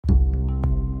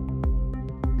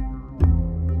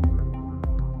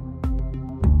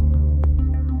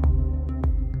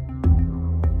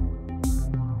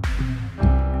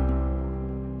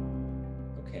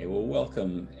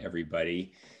welcome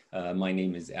everybody. My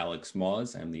name is Alex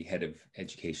Moz. I'm the head of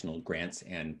educational grants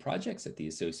and projects at the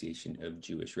Association of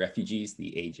Jewish Refugees,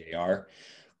 the AJR.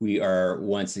 We are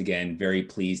once again very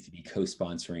pleased to be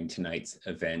co-sponsoring tonight's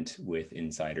event with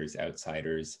Insiders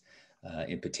Outsiders.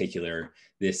 In particular,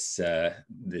 this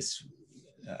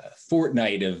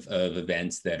fortnight of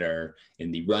events that are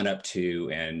in the run-up to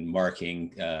and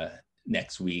marking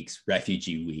next week's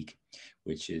Refugee Week,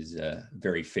 which is a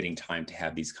very fitting time to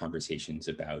have these conversations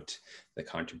about the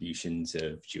contributions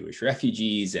of Jewish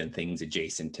refugees and things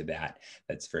adjacent to that.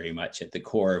 That's very much at the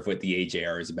core of what the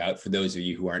AJR is about. For those of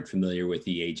you who aren't familiar with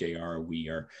the AJR, we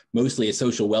are mostly a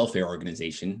social welfare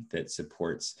organization that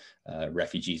supports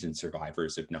refugees and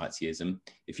survivors of Nazism.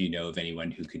 If you know of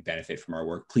anyone who could benefit from our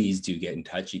work, please do get in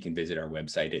touch. You can visit our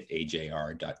website at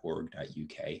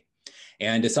ajr.org.uk.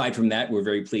 And aside from that, we're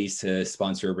very pleased to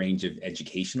sponsor a range of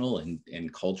educational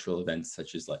and cultural events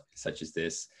such as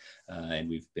this. And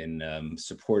we've been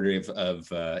supportive of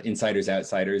Insiders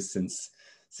Outsiders since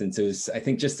it was, I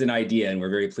think, just an idea, and we're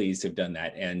very pleased to have done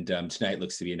that. And tonight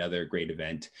looks to be another great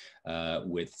event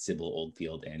with Sybil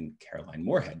Oldfield and Caroline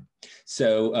Moorehead.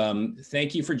 So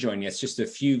thank you for joining us. Just a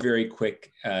few very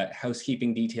quick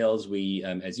housekeeping details. We,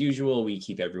 as usual, we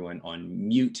keep everyone on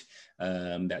mute.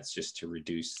 That's just to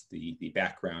reduce the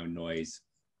background noise.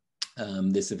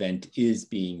 This event is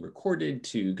being recorded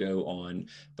to go on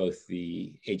both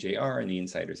the AJR and the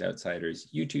Insiders Outsiders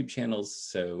YouTube channels.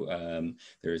 So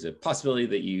there's a possibility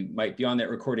that you might be on that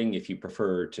recording. If you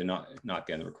prefer to not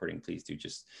be on the recording, please do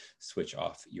just switch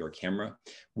off your camera.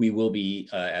 We will be,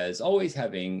 as always,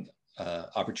 having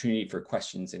opportunity for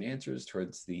questions and answers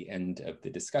towards the end of the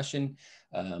discussion.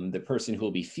 The person who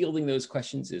will be fielding those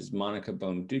questions is Monica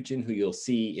Bohm-Duchin, who you'll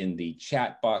see in the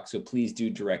chat box. So please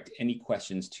do direct any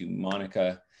questions to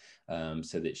Monica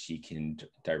so that she can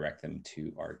direct them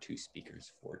to our two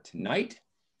speakers for tonight.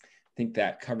 I think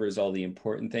that covers all the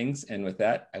important things. And with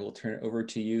that, I will turn it over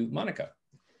to you, Monica.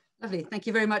 Lovely. Thank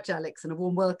you very much, Alex, and a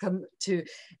warm welcome to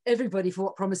everybody for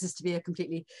what promises to be a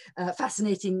completely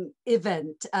fascinating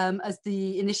event. As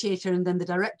the initiator and then the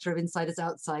director of Insiders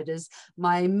Outsiders,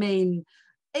 my main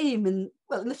aim, in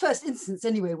the first instance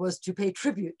anyway, was to pay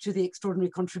tribute to the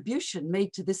extraordinary contribution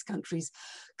made to this country's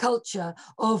culture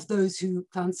of those who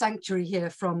found sanctuary here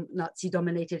from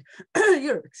Nazi-dominated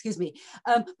Europe, excuse me.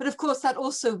 But of course, that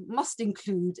also must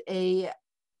include a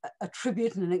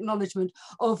tribute and an acknowledgement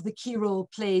of the key role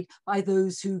played by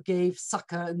those who gave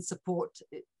succor and support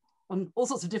on all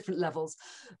sorts of different levels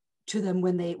to them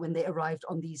when they arrived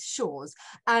on these shores.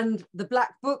 And the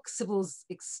Black Book, Sybil's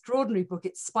extraordinary book,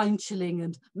 it's spine-chilling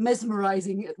and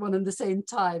mesmerizing at one and the same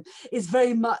time, is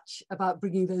very much about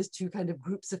bringing those two kind of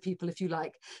groups of people, if you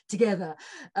like, together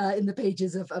in the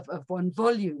pages of one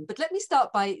volume. But let me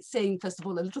start by saying, first of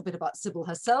all, a little bit about Sybil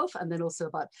herself, and then also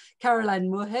about Caroline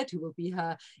Moorehead, who will be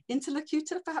her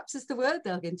interlocutor, perhaps is the word.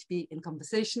 They're going to be in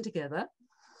conversation together.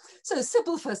 So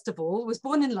Sybil, first of all, was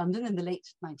born in London in the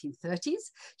late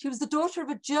 1930s. She was the daughter of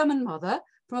a German mother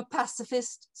from a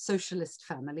pacifist socialist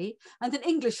family and an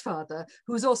English father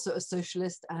who was also a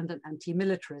socialist and an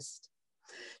anti-militarist.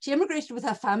 She emigrated with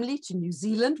her family to New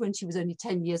Zealand when she was only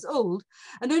 10 years old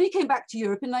and only came back to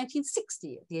Europe in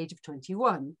 1960 at the age of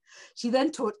 21. She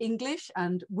then taught English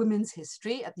and women's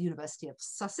history at the University of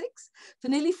Sussex for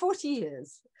nearly 40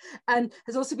 years and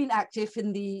has also been active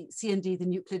in the CND, the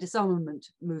nuclear disarmament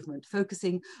movement,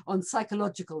 focusing on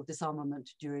psychological disarmament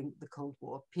during the Cold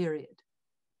War period.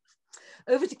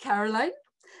 Over to Caroline.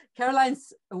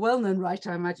 Caroline's a well-known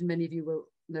writer. I imagine many of you will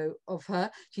know of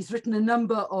her. She's written a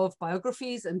number of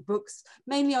biographies and books,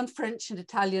 mainly on French and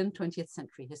Italian 20th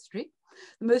century history.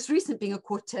 The most recent being a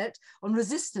quartet on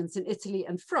resistance in Italy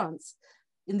and France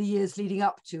in the years leading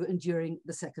up to and during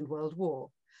the Second World War.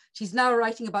 She's now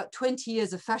writing about 20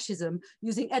 years of fascism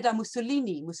using Edda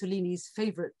Mussolini, Mussolini's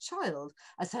favorite child,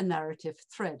 as her narrative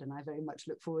thread. And I very much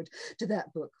look forward to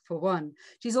that book for one.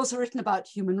 She's also written about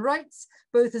human rights,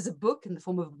 both as a book in the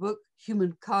form of a book,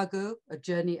 Human Cargo, A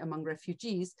Journey Among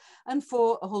Refugees, and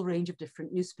for a whole range of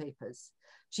different newspapers.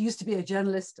 She used to be a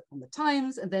journalist on The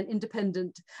Times and then The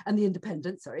Independent,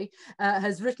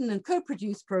 has written and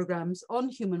co-produced programs on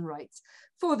human rights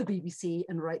for the BBC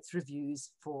and writes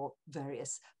reviews for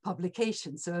various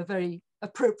publications. So a very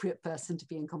appropriate person to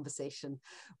be in conversation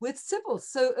with Sybil.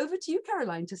 So over to you,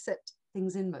 Caroline, to set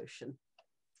things in motion.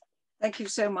 Thank you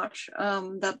so much.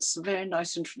 That's a very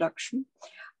nice introduction.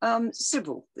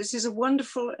 Sybil, this is a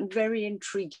wonderful and very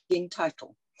intriguing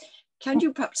title. Can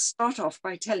you perhaps start off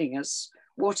by telling us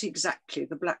what exactly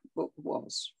the Black Book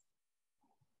was?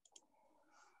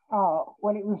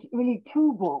 Well, it was really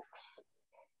two books.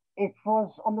 It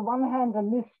was, on the one hand, a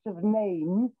list of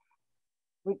names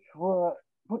which were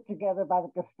put together by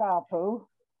the Gestapo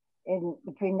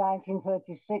between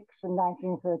 1936 and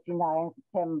 1939,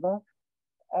 September.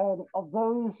 Of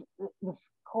those, it was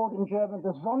called in German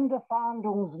the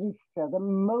Sonderfahndungsliste, the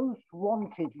most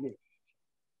wanted list.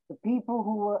 The people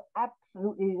who were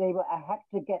absolutely, had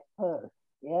to get first,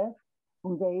 yes,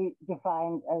 whom they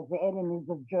defined as the enemies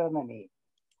of Germany.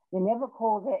 They never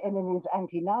called their enemies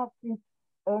anti-Nazis,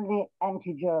 only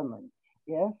anti-Germans,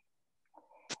 yes?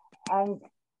 And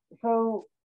so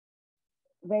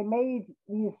they made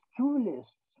these two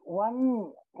lists.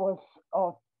 One was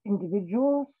of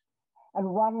individuals and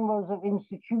one was of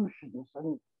institutions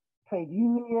and trade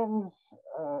unions,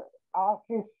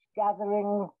 artists,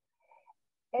 gatherings,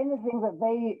 anything that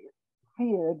they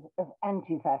feared as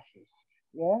anti-fascist,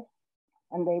 yes?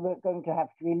 And they were going to have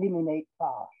to eliminate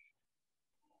fast.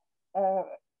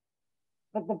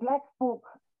 But the Black Book,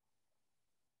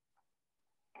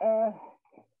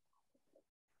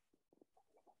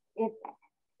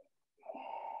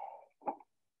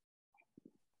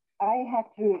 I had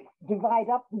to divide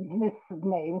up these lists of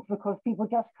names because people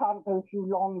just can't go through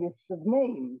long lists of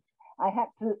names. I had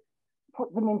to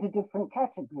put them into different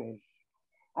categories.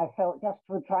 I felt just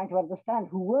for trying to understand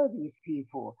who were these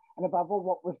people, and above all,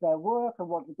 what was their work and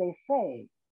what did they say.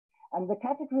 And the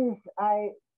categories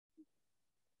I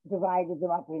divided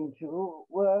them up into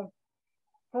were,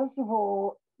 first of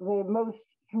all, the most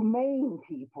humane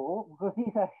people, because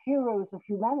these are heroes of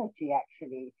humanity,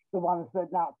 actually, the ones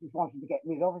that Nazis wanted to get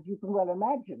rid of, as you can well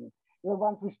imagine. They're the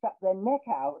ones who stuck their neck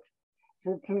out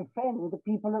to defend the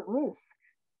people at risk.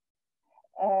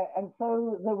 And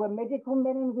so there were medical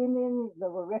men and women, there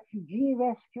were refugee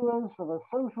rescuers, there were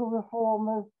social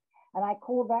reformers, and I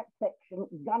call that section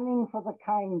Gunning for the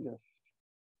Kindest.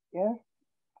 Yes?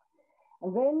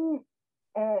 And then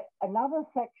another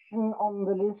section on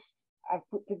the list I've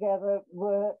put together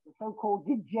were so-called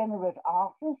degenerate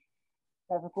artists.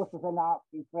 That, of course, was a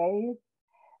Nazi phrase.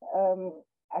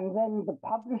 And then the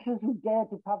publishers who dared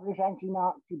to publish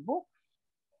anti-Nazi books,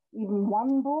 even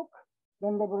one book,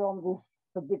 then they were on this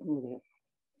forbidden list.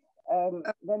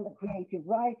 Then the creative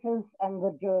writers and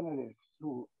the journalists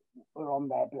who were on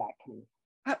their blacklist.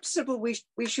 Perhaps, Sybil,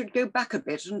 we should go back a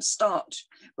bit and start,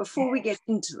 before we get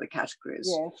into the categories.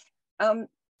 Yes.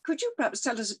 Could you perhaps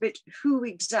tell us a bit who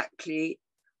exactly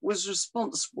was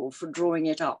responsible for drawing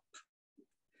it up?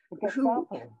 The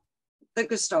Gestapo. The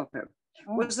Gestapo.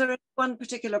 Was there one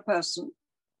particular person?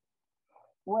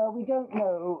 Well, we don't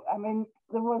know. I mean,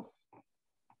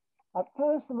 at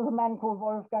first there was a man called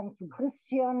Wolfgang zu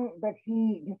Christian, but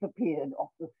he disappeared off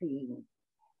the scene.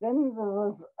 Then there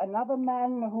was another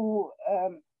man who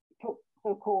took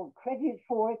so-called credit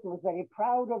for it and was very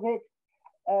proud of it.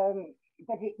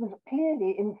 But it was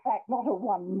clearly, in fact, not a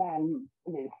one-man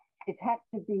list. It had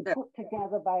to be put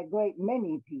together by a great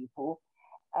many people,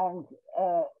 and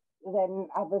then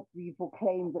other people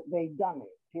claimed that they'd done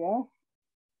it, yes?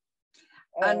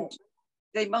 And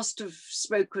they must have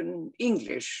spoken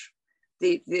English.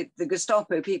 The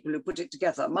Gestapo people who put it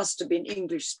together must have been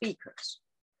English speakers.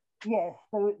 Yes,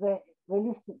 so the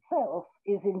list itself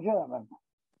is in German,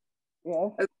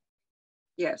 yes? Okay.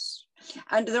 Yes,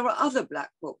 and there were other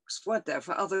black books, weren't there,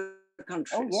 for other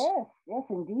countries? Oh, yes,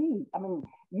 indeed. I mean,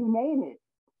 you name it.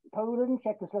 Poland,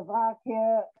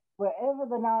 Czechoslovakia, wherever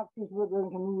the Nazis were going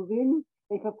to move in,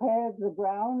 they prepared the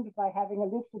ground by having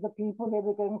a list of the people they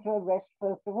were going to arrest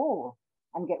first of all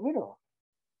and get rid of.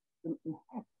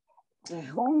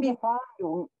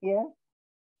 Yes?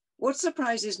 What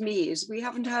surprises me is we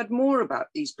haven't heard more about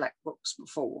these black books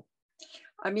before.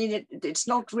 I mean, it's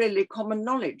not really common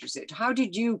knowledge, is it? How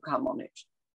did you come on it?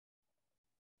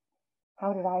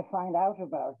 How did I find out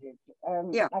about it?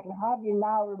 I can hardly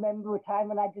now remember a time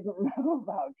when I didn't know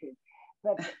about it.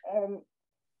 But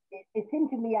it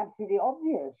seemed to me absolutely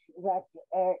obvious that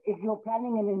if you're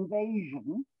planning an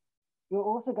invasion, you're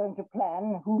also going to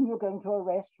plan whom you're going to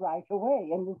arrest right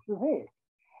away. And this was it.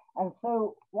 And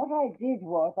so what I did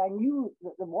was, I knew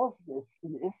that there was this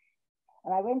list,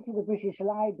 and I went to the British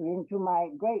Library, and to my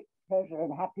great pleasure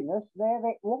and happiness, there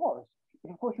it was.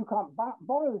 But of course, you can't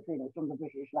borrow things from the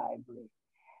British Library.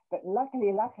 But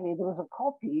luckily, there was a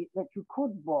copy that you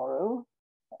could borrow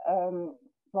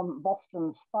from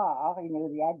Boston Spa, you know,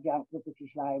 the adjunct of the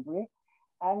British Library,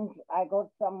 and I got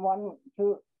someone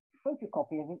to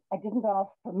photocopy it. I didn't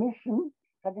ask permission.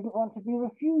 I didn't want to be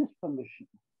refused permission.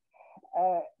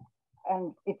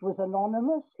 And it was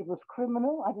anonymous, it was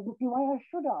criminal. I didn't see why I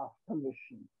should ask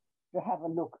permission to have a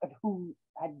look at who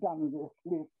had done this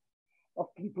list of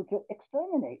people to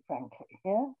exterminate, frankly.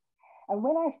 Yeah? And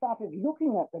when I started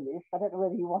looking at the list, I don't know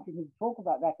whether you wanted me to talk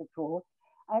about that at all,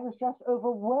 I was just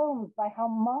overwhelmed by how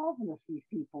marvelous these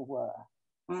people were.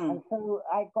 And so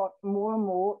I got more and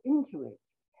more into it.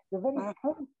 The very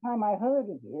first time I heard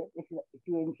of it, if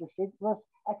you're interested, was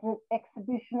at an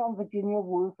exhibition on Virginia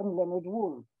Woolf and Leonard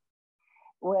Woolf,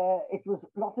 where it was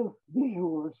a lot of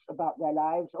visuals about their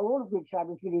lives, all of which I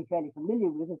was really fairly familiar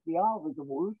with, as we are with the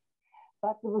Woolf.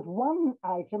 But there was one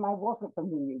item I wasn't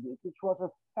familiar with, which was a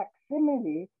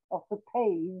facsimile of the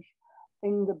page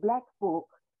in the Black Book,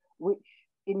 which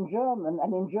in German,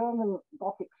 and in German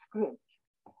Gothic script,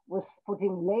 was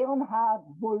putting Leonhard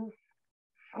Woolf,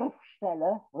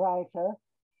 Schriftsteller, writer,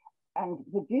 and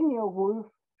Virginia Woolf,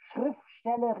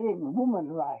 Schriftstellerin, woman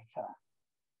writer.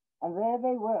 And there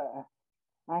they were.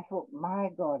 I thought, my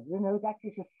God, you know,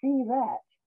 actually to see that.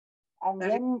 And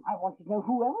then I wanted to know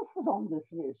who else was on this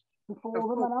list, before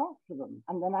them and after them.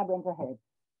 And then I went ahead.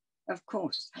 Of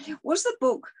course. Was the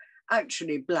book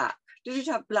actually black? Did it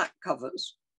have black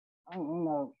covers? Oh,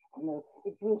 no, no.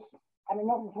 It was, I mean,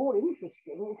 not at all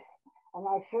interesting. And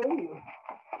I'll show you.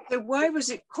 So why was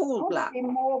it called black? Probably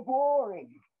more boring.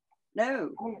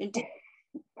 No, I mean, indeed.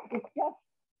 It's just...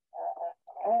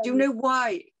 Do you know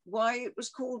why it was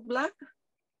called black?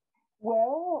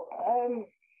 Well,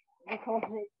 because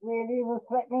it really was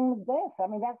threatening death. I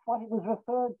mean, that's what it was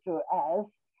referred to as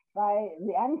by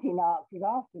the anti-Nazis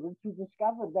afterwards, who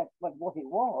discovered that what it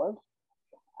was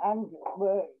and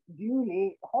were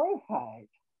duly horrified.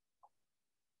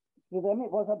 To them,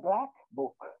 it was a black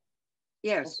book.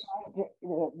 Yes.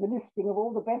 The listing of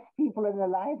all the best people in their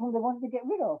life whom they wanted to get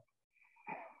rid of.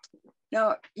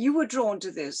 Now, you were drawn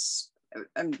to this,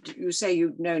 and you say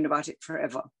you've known about it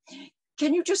forever.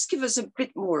 Can you just give us a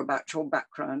bit more about your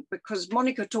background? Because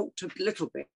Monica talked a little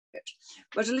bit,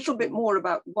 but a little bit more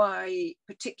about why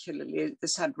particularly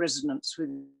this had resonance with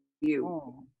you.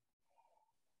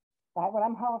 Right, well,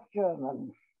 I'm half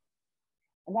German,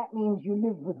 and that means you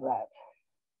live with that.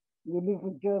 You live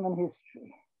with German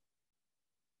history.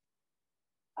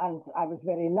 And I was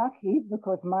very lucky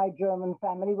because my German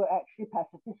family were actually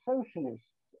pacifist socialists,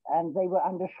 and they were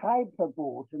under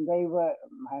Schreibverbot, and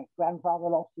my grandfather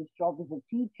lost his job as a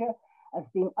teacher, as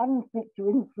being unfit to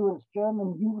influence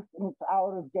German youth in its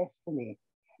hour of destiny,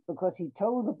 because he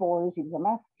told the boys, he was a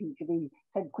math teacher, he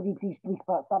said, could you please speak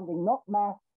about something not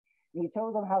math? And he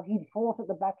told them how he'd fought at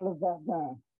the Battle of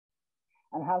Verdun,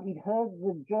 and how he'd heard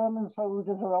the German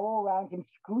soldiers were all around him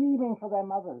screaming for their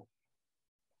mothers.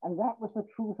 And that was the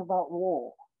truth about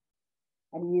war.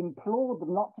 And he implored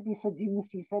them not to be seduced,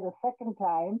 he said a second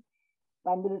time,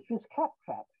 by militarist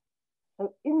claptrap.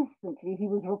 So instantly he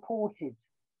was reported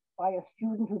by a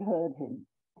student who'd heard him.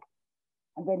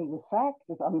 And then he was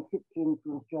sacked as unfit to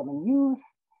influence German youth,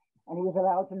 and he was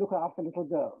allowed to look after little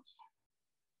girls.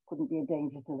 Couldn't be a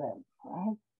danger to them,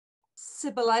 right?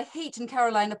 Sybil, I hate, and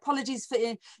Caroline, apologies for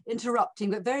interrupting,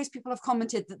 but various people have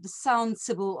commented that the sound,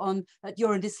 Sybil, at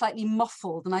your end is slightly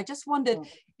muffled. And I just wondered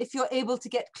if you're able to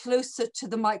get closer to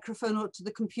the microphone or to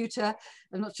the computer.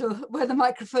 I'm not sure where the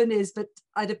microphone is, but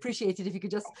I'd appreciate it if you could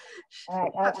just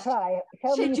I'll try.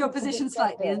 shift your position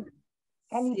slightly. And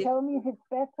can you tell me if it's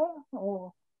better?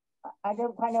 Or I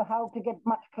don't quite know how to get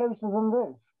much closer than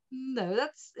this. No,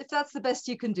 if that's the best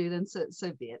you can do, then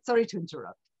so be it. Sorry to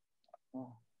interrupt.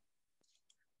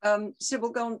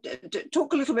 Sybil, go on,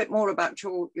 talk a little bit more about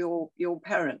your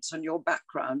parents and your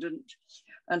background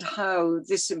and how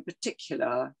this in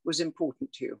particular was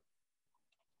important to you.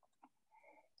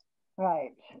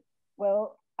 Right.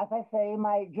 Well, as I say,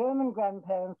 my German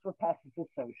grandparents were pacifist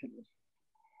socialists.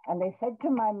 And they said to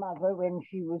my mother when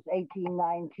she was 18,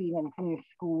 19 and finished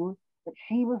school, that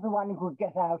she was the one who could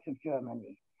get out of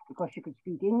Germany because she could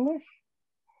speak English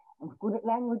and was good at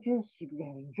languages, she could get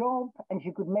a job, and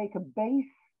she could make a base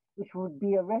which would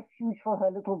be a refuge for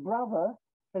her little brother,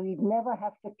 so he'd never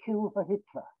have to kill for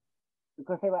Hitler,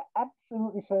 because they were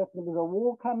absolutely certain there was a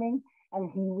war coming and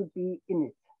he would be in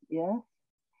it, yes?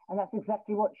 And that's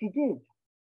exactly what she did.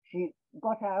 She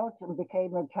got out and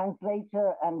became a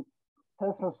translator and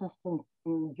personal assistant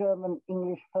in the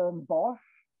German-English firm Bosch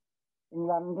in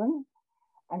London,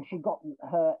 and she got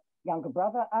her younger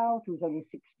brother out, who was only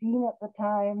 16 at the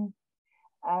time,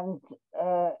 and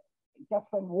just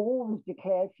when war was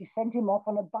declared, she sent him off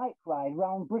on a bike ride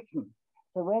around Britain.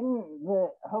 So when the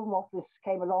Home Office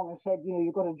came along and said, you know,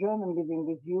 you've got a German living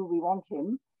with you, we want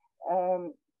him,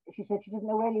 she said she didn't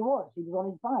know where he was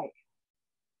on his bike.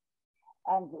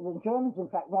 And the Germans, in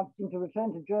fact, wanted him to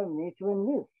return to Germany to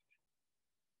enlist.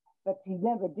 But he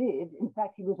never did. In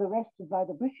fact, he was arrested by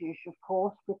the British, of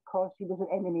course, because he was an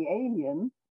enemy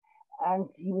alien. And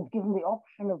he was given the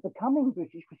option of becoming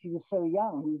British because he was so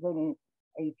young. He was only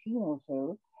 18 or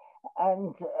so.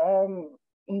 And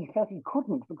he felt he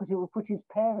couldn't because it would put his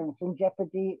parents in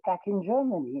jeopardy back in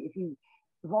Germany if he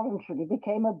voluntarily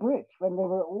became a Brit when they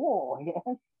were at war.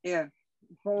 Yes. Yeah.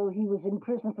 So he was in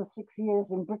prison for 6 years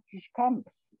in British camps.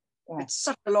 Yeah. It's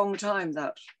such a long time,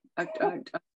 that.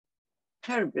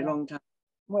 Terribly long time.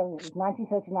 Well, it was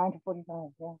 1939 to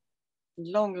 45, yeah.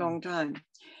 Long time.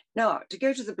 Now, to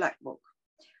go to the Black Book,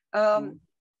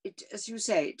 as you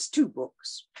say, it's 2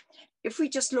 books. If we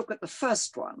just look at the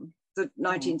first one, the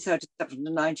 1937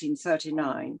 to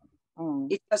 1939,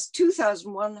 it has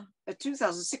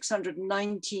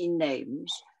 2,619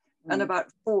 names and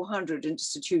about 400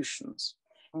 institutions.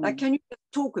 Now, can you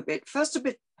talk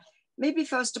maybe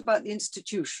first about the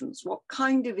institutions? What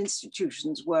kind of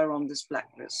institutions were on this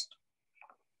blacklist?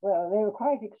 Well, they were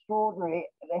quite extraordinary.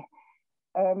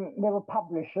 There were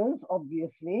publishers,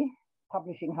 obviously,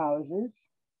 publishing houses,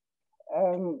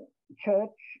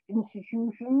 church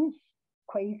institutions,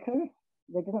 Quakers.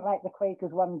 They didn't like the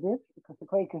Quakers one bit because the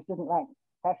Quakers didn't like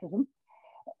fascism.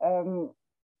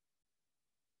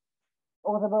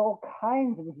 Or there were all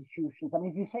kinds of institutions. I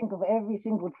mean, if you think of every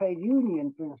single trade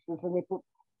union, for instance, when they put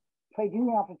trade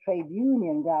union after trade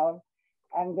union down,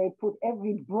 and they put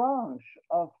every branch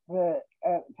of the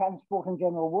Transport and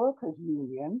General Workers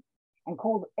Union and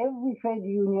called every trade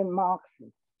union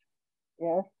Marxist,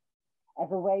 yes,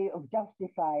 as a way of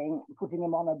justifying putting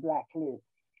them on a black list.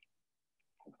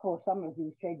 Of course, some of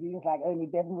these trade unions, like Ernie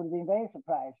Bevan, would have been very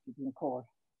surprised to be called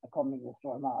a communist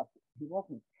or a Marxist. He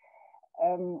wasn't.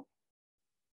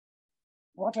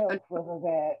 What else was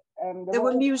there? There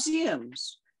were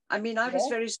museums. I mean, I was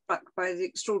very struck by the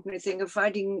extraordinary thing of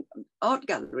finding art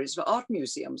galleries or art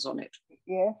museums on it.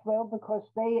 Yes, well, because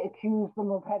they accused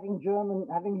them of having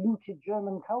looted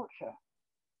German culture.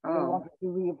 And they wanted to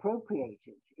reappropriate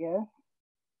it, yes?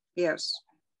 Yes.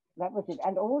 That was it.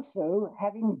 And also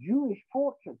having Jewish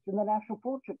portraits in the National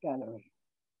Portrait Gallery.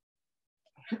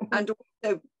 And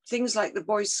also things like the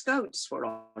Boy Scouts were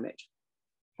on it.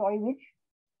 Sorry, which?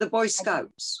 The Boy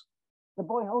Scouts.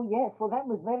 Oh yes, well that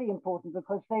was very important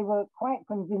because they were quite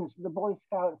convinced the Boy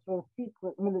Scouts were a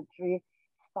secret military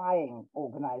spying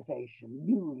organization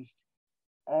used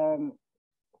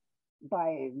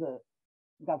by the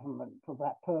government for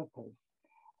that purpose.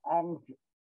 And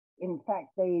in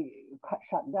fact, they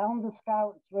shut down the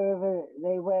Scouts wherever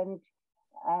they went,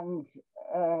 and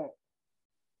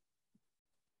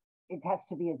it has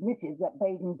to be admitted that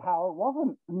Baden-Powell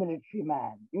wasn't a military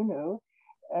man, you know.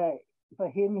 For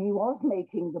him, he was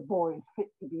making the boys fit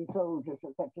to be soldiers,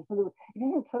 etc. So it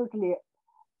isn't totally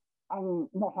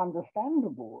not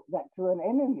understandable that to an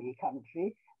enemy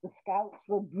country, the Scouts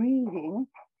were breeding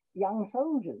young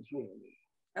soldiers, really.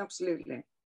 Absolutely.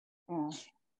 Yeah.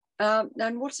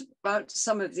 And what about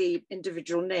some of the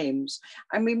individual names?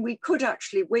 I mean, we could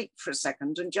actually wait for a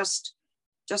second and just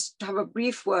have a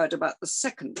brief word about the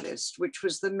second list, which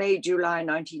was the May-July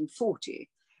 1940,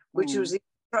 which was the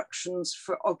instructions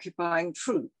for occupying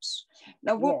troops.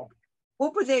 Now, what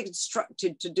were they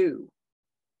instructed to do?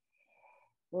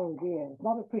 Oh dear, it's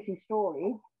not a pretty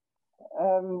story.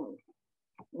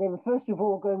 They were first of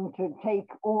all going to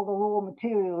take all the raw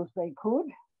materials they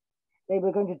could. They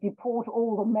were going to deport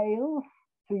all the males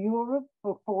to Europe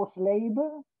for forced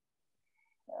labor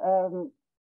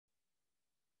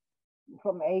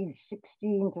from age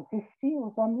 16 to 50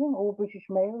 or something. All British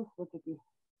males were to be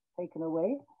taken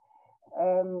away.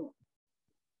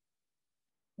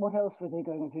 What else were they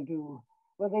going to do?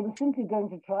 Well, they were simply going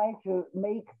to try to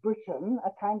make Britain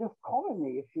a kind of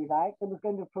colony, if you like, that was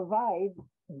going to provide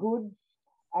goods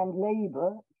and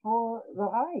labor for the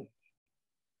Reich.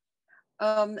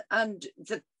 And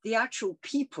the actual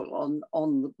people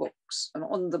on the books and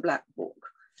on the Black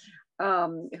Book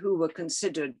who were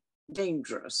considered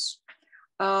dangerous,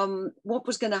 what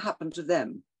was going to happen to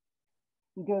them?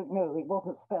 We don't know. It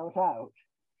wasn't spelled out.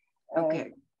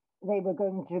 Okay. They were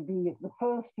going to be the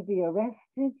first to be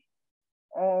arrested.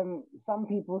 Some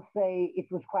people say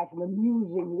it was quite an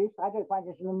amusing list. I don't find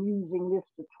it an amusing list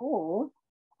at all.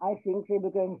 I think they were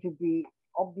going to be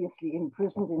obviously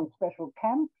imprisoned in special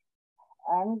camps.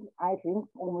 And I think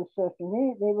almost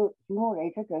certainly they were sooner or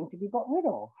later going to be got rid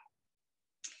of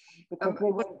because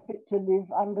they weren't fit to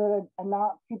live under a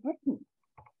Nazi Britain.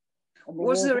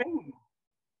 Was there any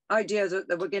idea that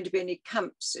there were going to be any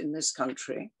camps in this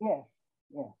country? Yes,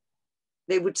 yes.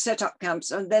 They would set up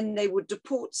camps and then they would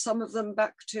deport some of them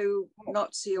back to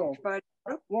Nazi-occupied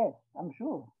Europe? Yes, I'm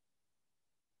sure.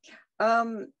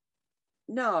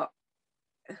 Now,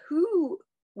 who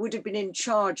would have been in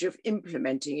charge of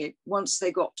implementing it once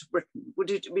they got to Britain?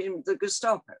 Would it have been the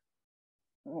Gestapo?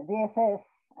 The SS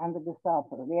and the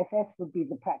Gestapo. The SS would be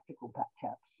the practical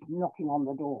chaps, knocking on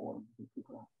the door.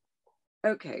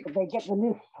 Okay. But they get the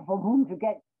list from whom to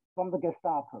get from the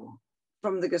Gestapo.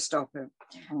 From the Gestapo.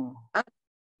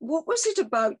 What was it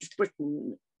about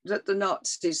Britain that the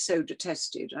Nazis so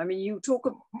detested? I mean, you talk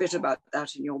a bit about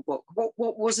that in your book. What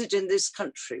was it in this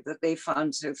country that they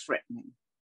found so threatening?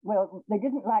 Well, they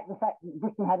didn't like the fact that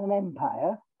Britain had an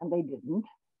empire, and they didn't.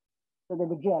 So they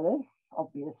were jealous,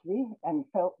 obviously, and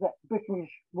felt that British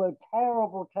were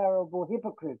terrible, terrible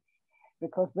hypocrites,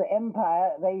 because the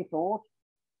empire, they thought,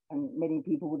 and many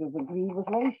people would have agreed, was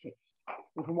racist,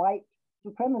 was white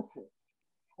supremacist.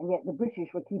 And yet the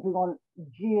British were keeping on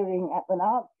jeering at the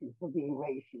Nazis for being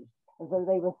racist, as though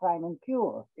they were Simon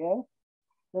Pure, yeah?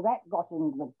 So that got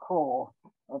into the core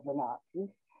of the Nazis,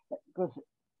 because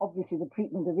obviously the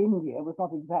treatment of India was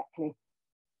not exactly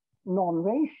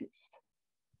non-racist.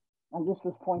 And this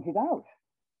was pointed out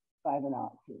by the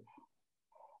Nazis.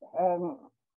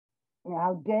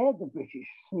 How dared the British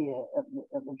sneer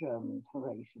at the Germans for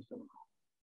racism?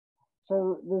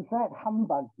 So there's that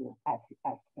humbug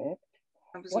aspect.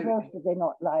 Absolutely. What else did they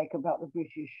not like about the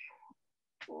British?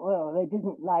 Well, they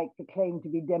didn't like the claim to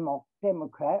be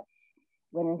Democrats,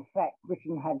 when in fact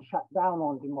Britain had shut down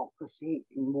on democracy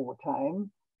in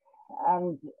wartime.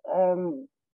 And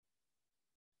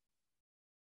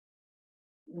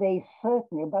they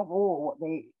certainly, above all, what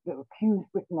they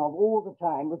accused Britain of all the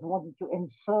time was wanting to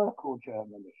encircle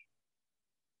Germany.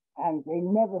 And they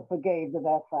never forgave the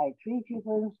Versailles Treaty,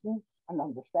 for instance, and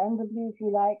understandably, if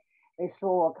you like, they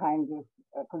saw a kind of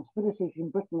conspiracy between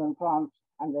Britain and France,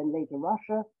 and then later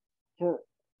Russia, to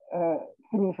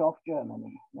finish off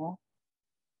Germany. Yeah?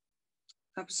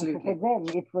 Absolutely. And for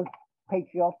them, it was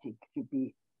patriotic to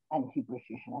be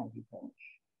anti-British and anti-French.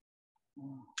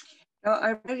 Now,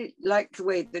 I really like the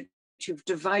way that you've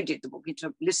divided the book into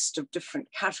a list of different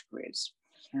categories.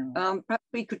 Perhaps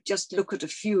we could just look at a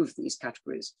few of these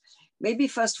categories. Maybe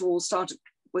first of all, start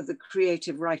with the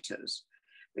creative writers,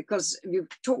 because you've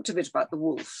talked a bit about the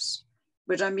Woolfs,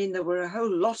 but I mean, there were a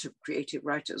whole lot of creative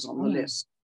writers on the list.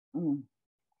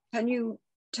 Can you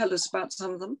tell us about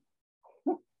some of them?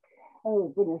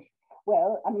 Oh, goodness.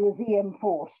 Well, I mean, there's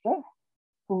E.M.Forster,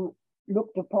 who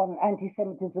looked upon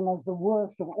anti-Semitism as the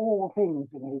worst of all things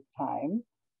in his time.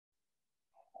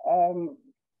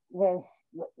 There's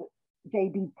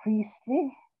J.B.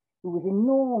 Priestley, who was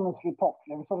enormously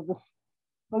popular, sort of the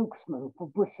spokesman for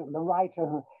Britain, the writer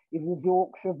who is his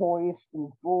Yorkshire voice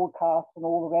and broadcast and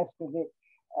all the rest of it.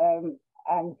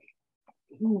 And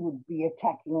he would be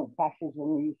attacking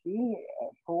fascism, you see,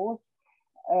 of course.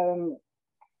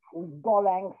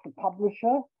 Gollancz, the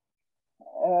publisher.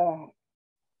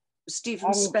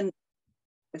 Stephen Spender.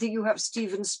 I think you have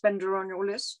Stephen Spender on your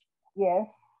list. Yes.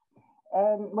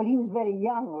 Well, he was very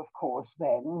young, of course,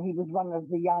 then. He was one of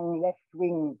the young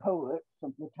left-wing poets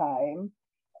of the time.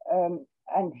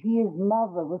 And his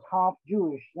mother was half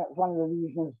Jewish. That's one of the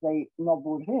reasons they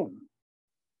nobbled him.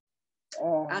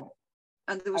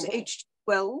 And there was H.G.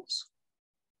 Wells.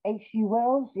 H.G.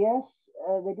 Wells, yes.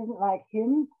 They didn't like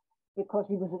him because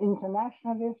he was an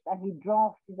internationalist, and he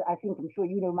drafted, I think, I'm sure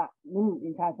you know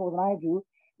in times more than I do,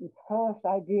 his first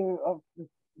idea of the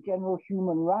general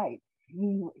human rights.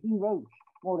 He wrote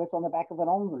more or less on the back of an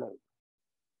envelope,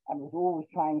 and was always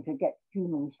trying to get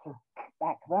humans to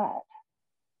back that.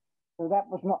 So that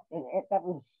was not,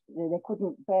 they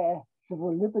couldn't bear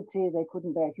civil liberty, they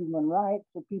couldn't bear human rights,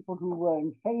 so people who were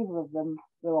in favor of them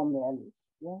were on their list,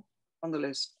 yeah? On the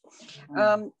list.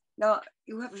 Now,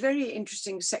 you have a very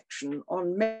interesting section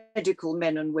on medical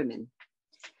men and women.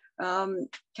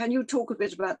 Can you talk a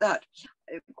bit about that?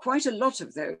 Quite a lot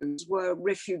of those were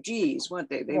refugees, weren't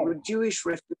they? They were Jewish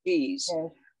refugees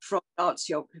from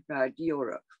Nazi-occupied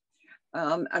Europe.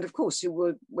 And of course,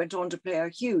 who went on to play a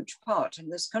huge part in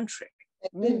this country.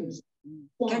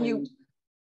 Can you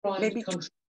maybe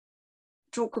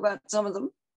talk about some of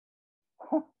them?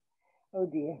 Oh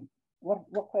dear, what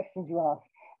questions you ask.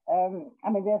 I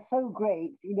mean, they're so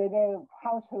great. You know, their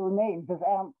household names is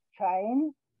Aunt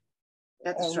Chine.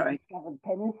 That's right. We discovered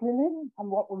penicillin, and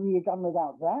what would we have done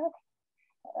without that?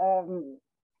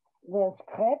 There's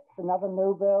Krebs, another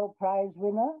Nobel Prize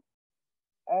winner.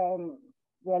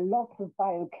 There are lots of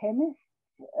biochemists.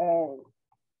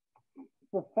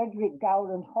 Sir Frederick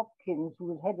Gowland Hopkins, who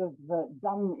was head of the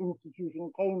Dunn Institute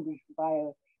in Cambridge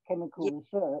for biochemical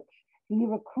research, he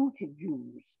recruited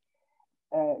Jews,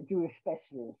 Jewish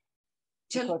specialists.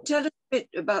 Tell us a bit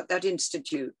about that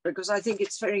institute, because I think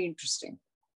it's very interesting.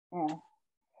 Yeah.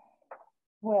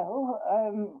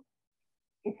 Well,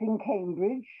 it's in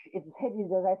Cambridge. It's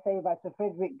headed, as I say, by Sir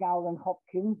Frederick Gowland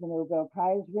Hopkins, the Nobel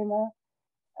Prize winner.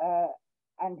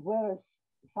 And whereas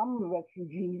some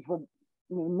refugees were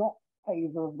not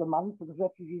favor of the month, because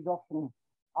refugees often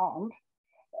aren't,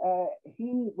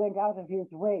 he went out of his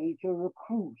way to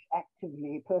recruit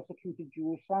actively persecuted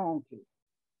Jewish scientists.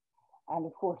 And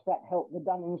of course, that helped the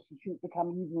Dunn Institute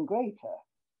become even greater.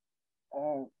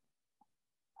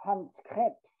 Hans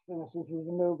Krebs, for instance, who was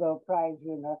a Nobel Prize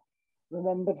winner,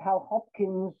 remembered how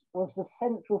Hopkins was the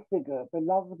central figure,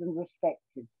 beloved and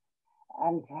respected,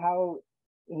 and how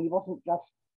he wasn't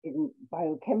just in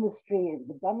biochemistry at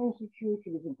the Dunn Institute,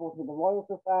 he was important in the Royal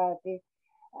Society,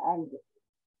 and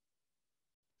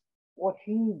what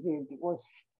he did was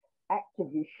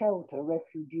actively shelter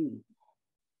refugees.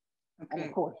 Okay. And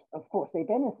of course, they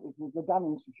benefited, the Dunn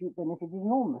Institute benefited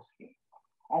enormously,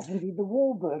 as indeed the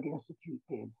Warburg Institute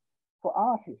did for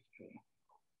art history.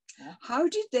 How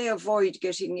did they avoid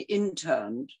getting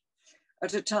interned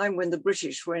at a time when the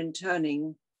British were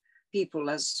interning people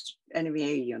as enemy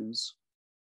aliens?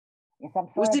 Yes, I'm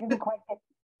sorry, I didn't quite get...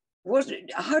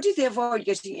 How did they avoid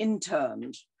getting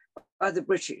interned by the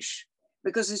British?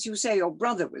 Because as you say, your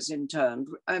brother was interned.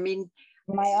 I mean...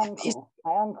 My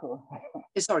uncle.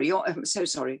 Sorry, I'm so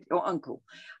sorry, your uncle.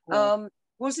 Yeah.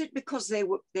 Was it because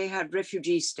they had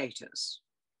refugee status?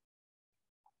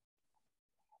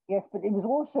 Yes, but it was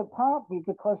also partly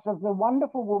because of the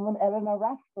wonderful woman, Eleanor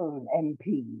Rathbone,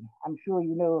 MP. I'm sure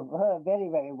you know of her very,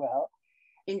 very well.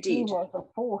 Indeed. She was a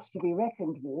force to be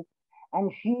reckoned with,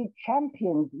 and she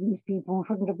championed these people who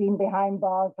shouldn't have been behind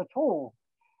bars at all.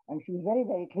 And she was very,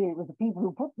 very clear it was the people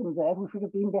who put them there who should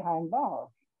have been behind bars.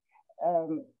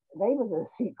 They were the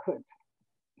secret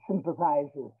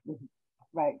sympathizers with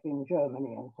right-wing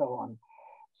Germany and so on.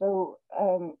 So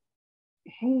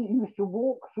she used to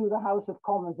walk through the House of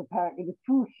Commons apparently with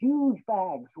two huge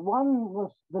bags. One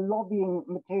was the lobbying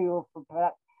material for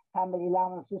family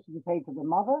allowances to be paid to the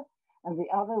mother, and the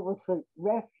other was for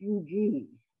refugees.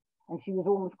 And she was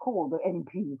almost called the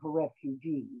MP for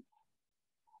refugees.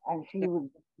 And she would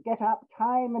get up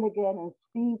time and again and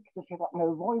speak, but she got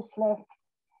no voice left.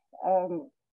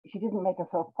 She didn't make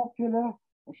herself popular.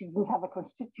 She didn't have a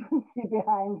constituency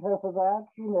behind her for that,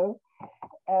 you know.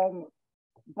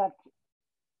 But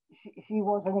she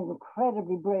was an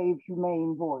incredibly brave,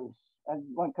 humane voice,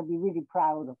 and one can be really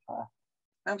proud of her.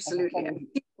 Absolutely.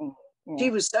 She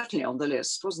was certainly on the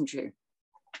list, wasn't she?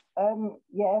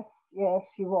 Yes,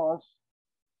 she was.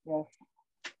 Yes.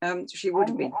 She would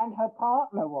have been. And her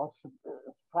partner was,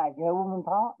 her woman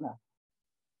partner,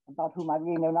 about whom I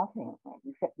really know nothing,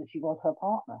 except that she was her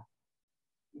partner.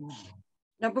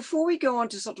 Now, before we go on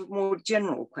to sort of more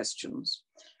general questions,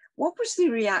 what was the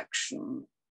reaction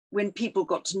when people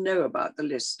got to know about the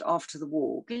list after the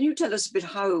war? Can you tell us a bit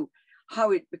how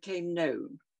it became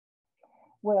known?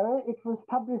 Well, it was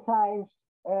publicized,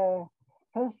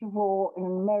 first of all, in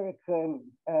an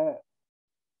American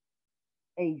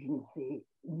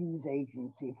news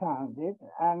agency found it,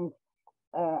 and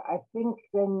I think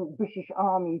then British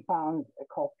Army found a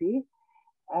copy,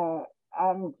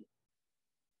 and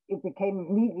it became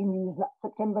immediately news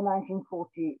September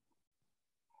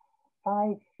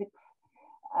 1945, 6,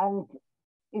 and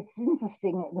it's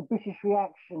interesting the British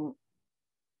reaction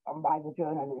by the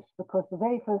journalists, because the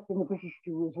very first thing the British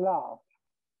do is laugh,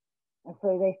 and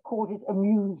so they called it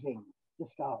amusing to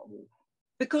start with.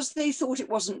 Because they thought it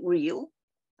wasn't real?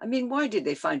 I mean, why did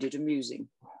they find it amusing?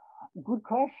 Good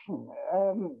question.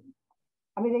 I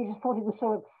mean, they just thought it was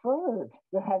so absurd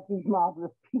to have these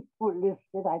marvelous people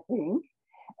listed, I think.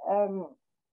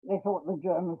 They thought the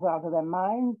Germans were out of their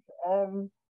minds.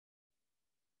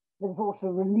 There's also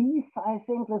relief, I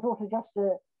think. There's also just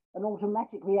an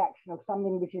automatic reaction of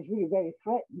something which is really very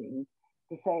threatening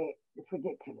to say it's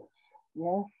ridiculous,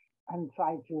 yes, and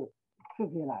try to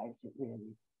trivialize it,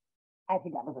 really. I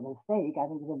think that was a mistake. I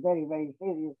think it was a very, very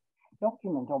serious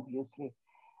document, obviously.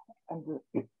 And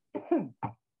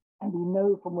we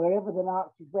know from wherever the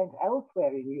Nazis went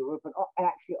elsewhere in Europe and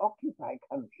actually occupied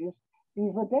countries,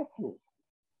 these were death lists.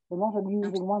 They're not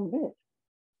amusing one bit.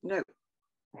 No.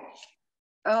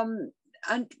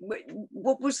 And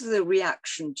what was the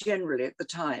reaction generally at the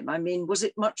time? I mean, was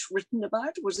it much written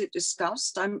about? Was it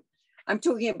discussed? I'm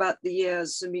talking about the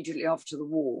years immediately after the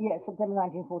war. Yes, September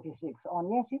 1946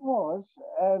 on. Yes, it was.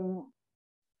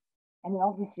 And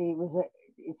obviously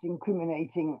it's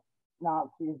incriminating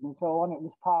Nazis and so on. It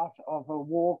was part of a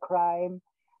war crime.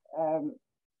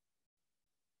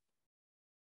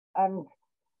 And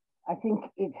I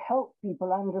think it helped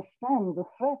people understand the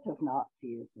threat of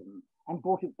Nazism and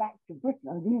brought it back to Britain.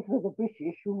 And these were the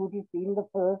British who would have been the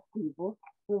first people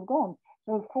to have gone.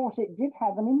 So, of course, it did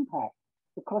have an impact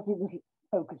because it was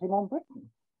focusing on Britain.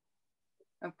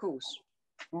 Of course.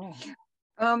 Yeah.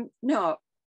 Now,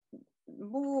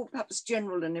 more perhaps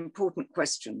general and important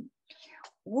question.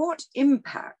 What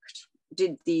impact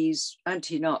did these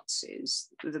anti-Nazis,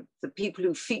 the people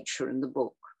who feature in the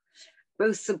book,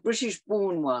 both the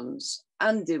British-born ones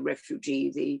and the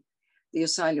refugee, the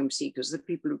asylum seekers, the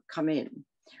people who come in,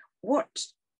 what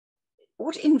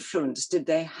influence did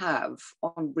they have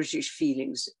on British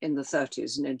feelings in the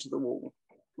 30s and into the war?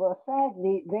 Well,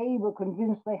 sadly, they were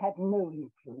convinced they had no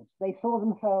influence. They saw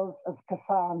themselves as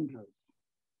Cassandras.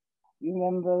 You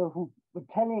remember, who were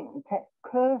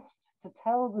cursed to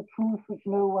tell the truth which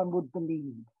no one would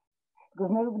believe,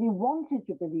 because nobody wanted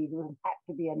to believe there had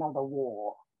to be another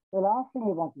war. The last thing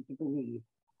they wanted to believe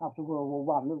after World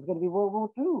War I, there was going to be World War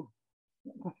II,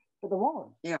 but there was.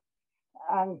 Yeah.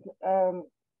 And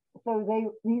so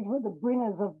these were the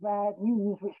bringers of bad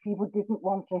news which people didn't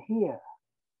want to hear,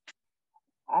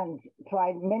 and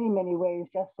tried many, many ways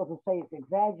just sort of say it's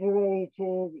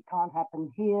exaggerated, it can't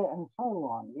happen here, and so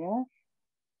on, yeah?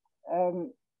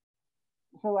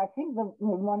 So I think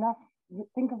one has to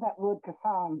think of that word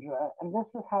Cassandra, and this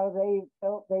is how they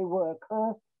felt they were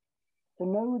cursed to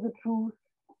know the truth,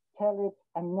 tell it,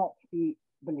 and not be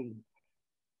believed.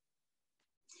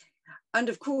 And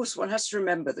of course, one has to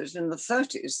remember that in the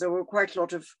 30s, there were quite a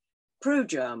lot of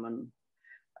pro-German,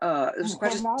 there was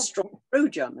quite a strong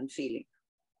pro-German feeling.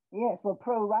 Yes, well,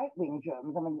 pro-right-wing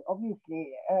Germans, I mean,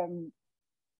 obviously,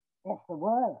 yes, there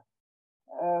were.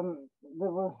 There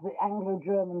was the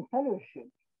Anglo-German Fellowship,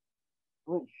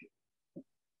 which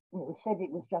said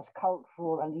it was just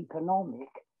cultural and economic,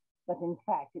 but in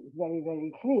fact, it was very,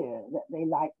 very clear that they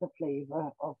liked the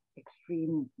flavor of the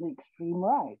extreme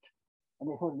right. And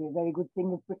they thought it would be a very good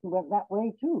thing if Britain went that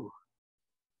way too.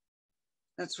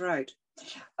 That's right.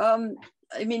 I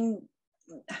mean,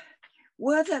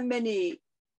 were there many,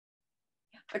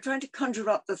 I'm trying to conjure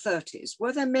up the 30s,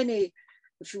 were there many,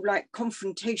 if you like,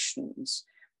 confrontations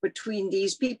between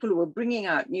these people who were bringing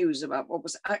out news about what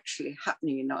was actually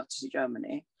happening in Nazi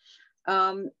Germany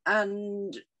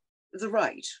and the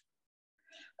right?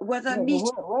 Were there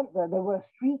meetings? There were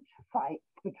street fights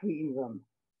between them.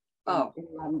 In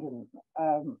London,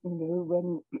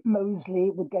 when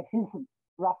Mosley would get his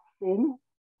roughs in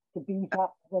to beat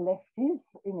up the lefties,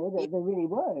 there really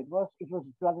were. It was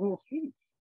blood in the streets.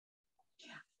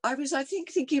 I was, I think,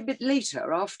 thinking a bit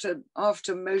later, after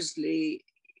Mosley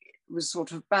was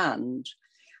sort of banned,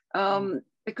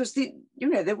 because they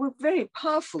were very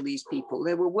powerful. These people,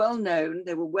 they were well known,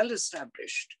 they were well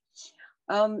established.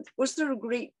 Was there a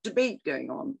great debate going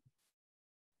on?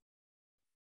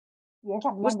 Yes,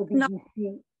 I mean, the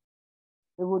BBC,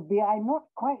 there would be, I'm not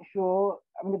quite sure,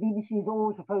 I mean, the BBC is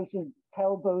always supposed to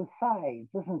tell both sides,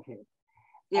 isn't it?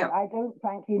 Yeah. And I don't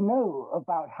frankly know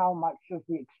about how much of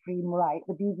the extreme right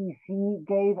the BBC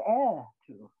gave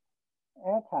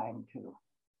airtime to.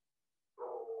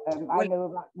 I know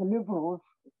about the Liberals.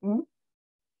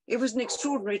 It was an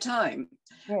extraordinary time.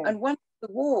 Yes. And once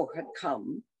the war had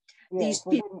come, these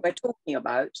people we're talking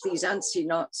about, these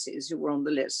anti-Nazis who were on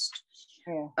the list,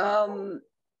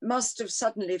 must have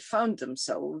suddenly found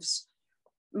themselves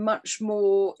much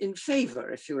more in favor,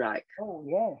 if you like. Oh,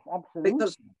 yes, absolutely.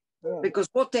 Because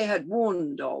what they had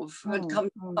warned of had come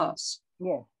to pass.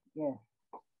 Yes, yes.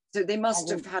 So they must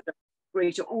have had a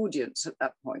greater audience at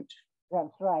that point.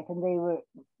 That's right, and they were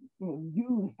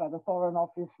used by the Foreign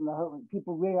Office, and the whole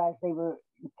people realized they were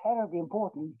terribly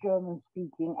important,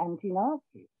 German-speaking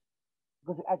anti-Nazis.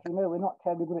 Because, as you know, we're not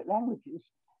terribly good at languages.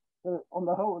 So on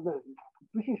the whole, the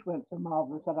British weren't so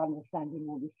marvelous at understanding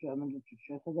all this German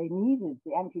literature, so they needed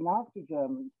the anti-Nazi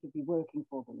Germans to be working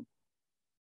for them.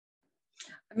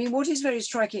 I mean, what is very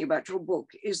striking about your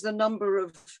book is the number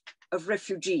of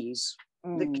refugees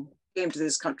that came to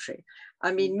this country.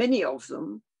 I mean, many of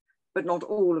them, but not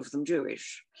all of them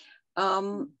Jewish.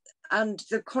 And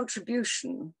the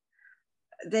contribution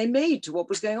they made to what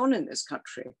was going on in this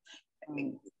country.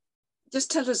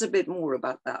 Just tell us a bit more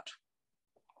about that.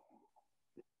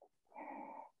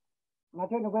 I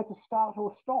don't know where to start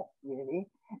or stop, really.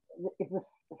 It was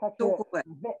such a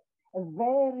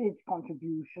varied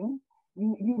contribution.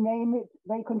 You name it,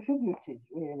 they contributed,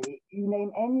 really. You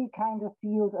name any kind of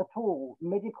field at all,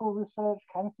 medical research,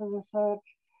 cancer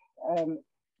research.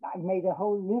 I made a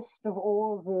whole list of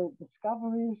all the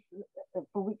discoveries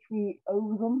for which we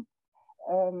owe them.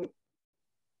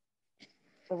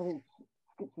 Whether it's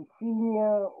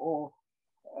schizophrenia or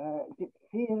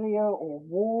diphtheria or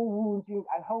war wounds,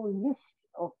 a whole list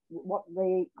of what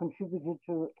they contributed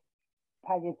to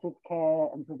palliative care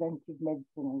and preventive medicine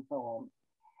and so on.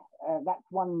 That's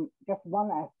just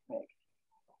one aspect.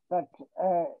 But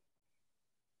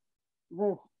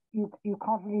you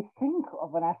can't really think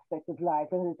of an aspect of life,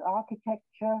 whether it's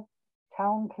architecture,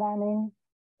 town planning,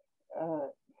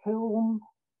 film,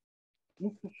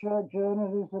 literature,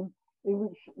 journalism. in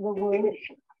which there were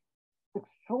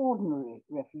extraordinary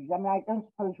refugees. I mean, I don't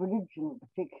suppose religion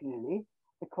particularly,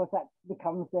 because that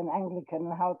becomes then Anglican,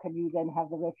 and how can you then have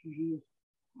the refugees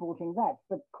supporting that?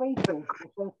 But Quakers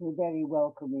were certainly very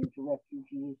welcoming to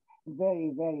refugees,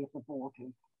 very, very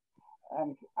supportive.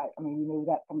 And I mean, you know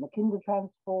that from the kinder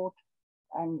transport,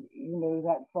 and you know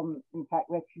that from, in fact,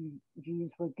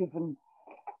 refugees were given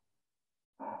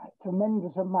a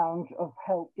tremendous amount of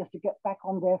help just to get back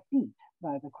on their feet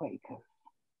by the Quakers.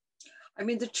 I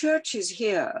mean, the churches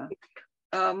here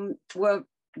were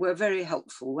very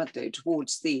helpful, weren't they,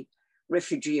 towards the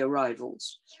refugee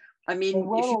arrivals? I mean, they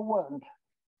were or weren't?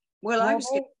 Well, I was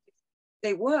saying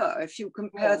they were. If you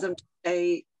compare them to,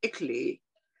 say, Italy,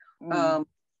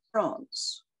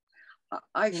 France,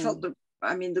 I felt that,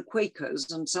 I mean, the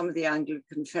Quakers and some of the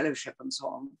Anglican Fellowship and so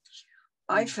on,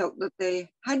 I felt that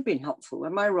they had been helpful.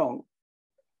 Am I wrong?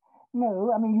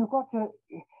 No, I mean, you've got to,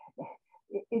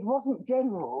 it wasn't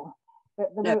general, but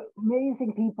there were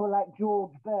amazing people like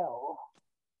George Bell,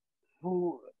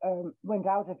 who went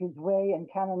out of his way, and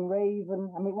Canon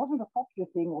Raven. I mean, it wasn't a popular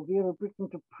thing, or Vera Britton,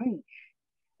 to preach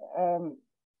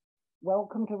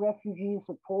welcome to refugees,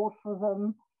 support for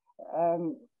them.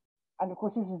 And of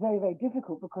course, this is very, very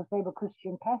difficult because they were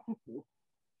Christian pacifists.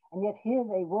 And yet here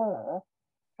they were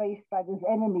faced by this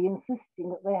enemy insisting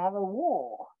that they have a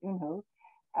war, you know.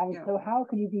 And so how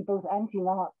can you be both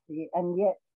anti-Nazi and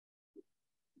yet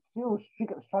still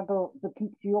struggle to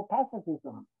keep to your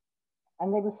pacifism?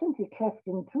 And they were simply cleft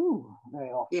in two very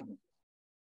often.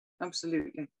 Yeah,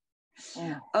 absolutely.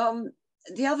 Yeah.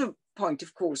 The other point,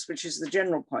 of course, which is the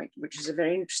general point, which is a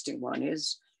very interesting one,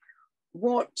 is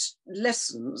what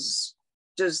lessons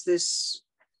does this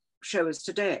show us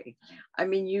today? I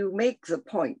mean, you make the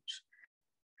point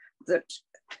that,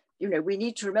 you know, we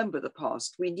need to remember the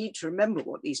past. We need to remember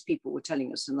what these people were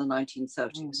telling us in the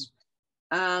 1930s.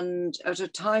 And at a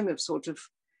time of sort of,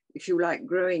 if you like,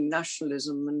 growing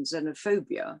nationalism and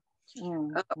xenophobia,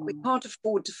 we can't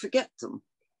afford to forget them.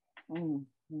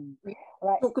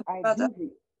 Talk about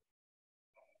that.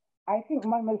 I think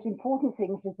one of the most important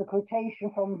things is the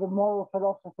quotation from the moral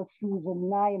philosopher Susan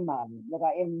Neiman that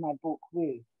I end my book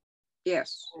with.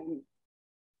 Yes.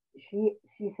 She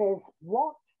says,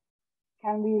 what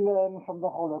can we learn from the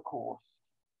Holocaust?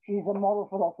 She's a moral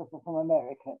philosopher from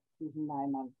America, Susan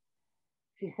Neiman.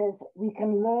 She says, we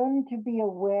can learn to be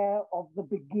aware of the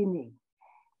beginning.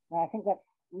 And I think that's,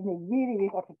 you know, really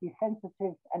we've got to be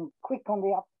sensitive and quick on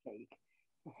the uptake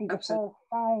to see the first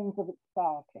signs of it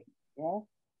starting. Yes?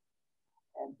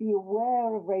 Be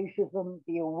aware of racism,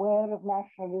 be aware of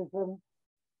nationalism.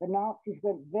 The Nazis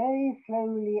went very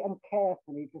slowly and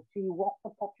carefully to see what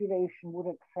the population would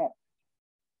accept.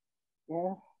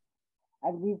 Yes?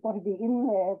 And we've got to be in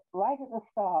there right at the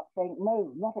start saying,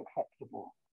 no, not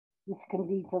acceptable. This can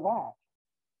lead to that.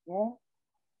 Yeah?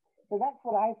 So that's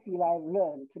what I feel I've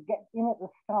learned, to get in at the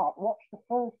start, watch the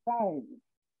first signs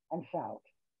and shout.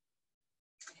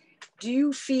 Do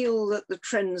you feel that the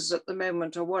trends at the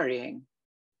moment are worrying?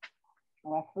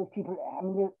 Well, I suppose people, I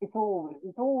mean, it's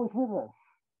always with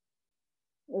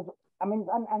us. I mean,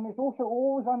 and it's also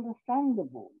always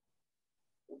understandable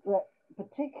that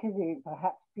particularly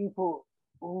perhaps people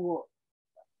who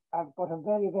have got a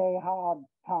very, very hard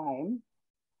time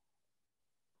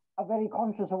are very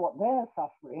conscious of what they're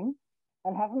suffering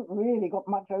and haven't really got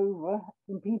much over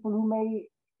from people who may,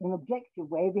 in an objective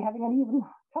way, be having an even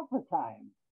tougher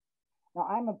time. Now,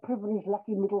 I'm a privileged,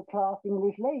 lucky, middle-class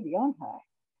English lady, aren't I?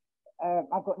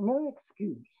 I've got no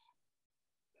excuse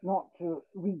not to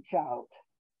reach out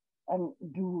and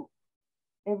do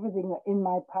everything in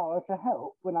my power to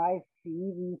help when I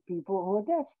see these people who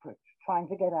are desperate, trying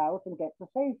to get out and get to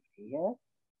safety, yes?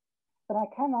 But I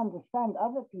can understand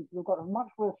other people who've got a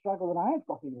much worse struggle than I've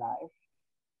got in life,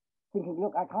 thinking,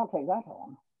 look, I can't take that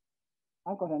on.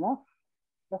 I've got enough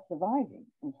just surviving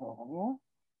and so on, yeah?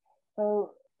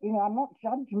 So, you know, I'm not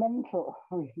judgmental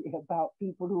really about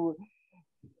people who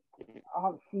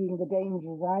aren't seeing the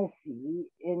dangers I see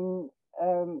in,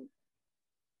 you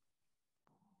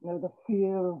know, the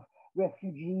fear of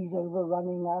refugees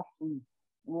overrunning us and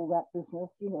all that business,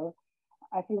 you know.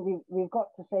 I think we've got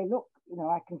to say, look, you know,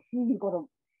 I can see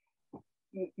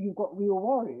you've got real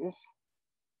worries,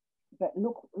 but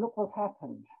look what's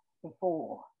happened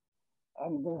before.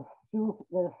 And there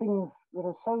are things that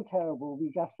are so terrible, we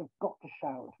just have got to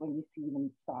shout when we see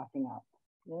them starting up.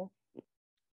 Yeah?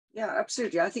 Yeah,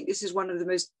 absolutely. I think this is one of the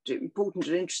most important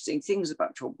and interesting things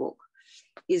about your book,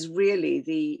 is really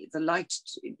the light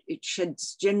it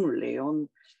sheds generally on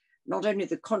not only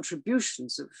the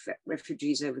contributions of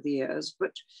refugees over the years,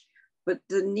 but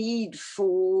the need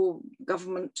for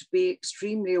government to be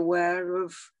extremely aware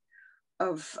of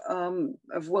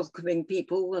of welcoming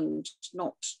people and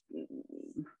not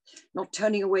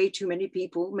turning away too many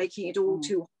people, making it all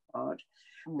too hard.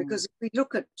 Because if we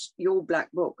look at your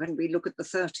black book and we look at the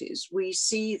 30s, we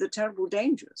see the terrible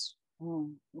dangers.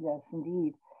 Yes,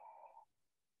 indeed.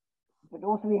 But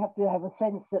also we have to have a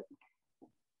sense that,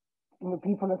 you know,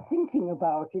 people are thinking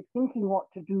about it, thinking what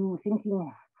to do,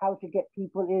 thinking how to get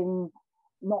people in,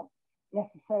 not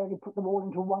necessarily put them all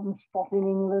into one spot in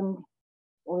England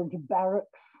or into barracks,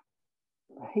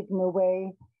 hidden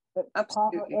away, but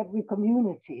part of every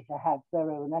community to have their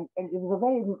own. And it was a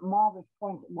very marvelous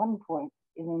point at one point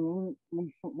in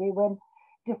recently when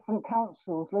different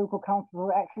councils, local councils,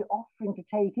 were actually offering to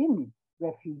take in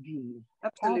refugees.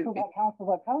 Absolutely. Council by council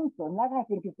by council. And that, I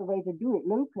think, is the way to do it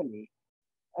locally.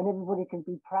 And everybody can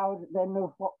be proud then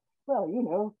of what, well, you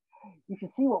know, you should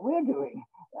see what we're doing.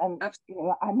 And you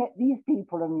know, I met these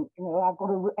people, and you know, I've got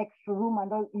an extra room I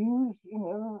don't use. You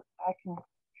know, I can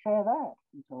share that,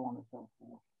 and so on and so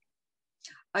forth.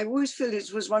 I always feel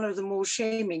it was one of the more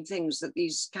shaming things that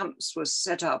these camps were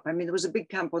set up. I mean, there was a big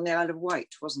camp on the Isle of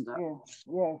Wight, wasn't there? Yes,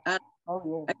 yes. And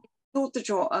oh, yes. I thought that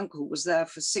your uncle was there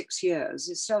for 6 years.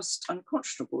 It's just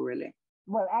unconscionable, really.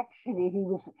 Well, actually, he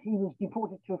was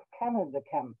deported to a Canada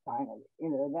camp finally. You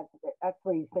know, that's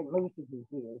where he spent most of his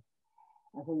years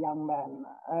as a young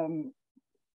man.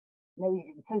 No,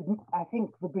 so I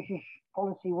think the British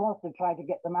policy was to try to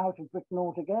get them out of Britain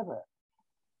altogether.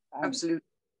 Absolutely,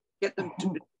 get them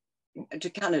to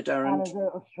Canada and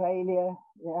Australia.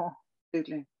 Yeah,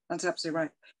 absolutely, that's absolutely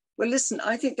right. Well, listen,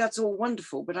 I think that's all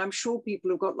wonderful, but I'm sure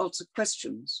people have got lots of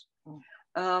questions.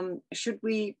 Should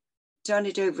we turn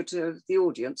it over to the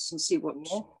audience and see what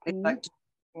they'd like to?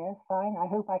 Yes, fine. I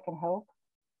hope I can help.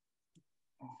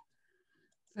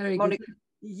 Very Monica. Good.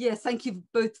 Yes, thank you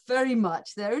both very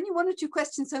much. There are only 1 or 2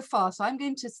 questions so far, so I'm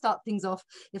going to start things off,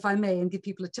 if I may, and give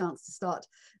people a chance to start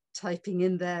typing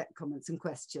in their comments and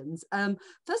questions.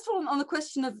 First of all, on the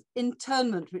question of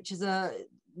internment, which is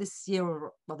this year,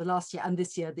 or well, the last year and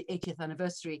this year, the 80th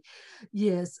anniversary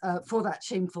years for that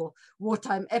shameful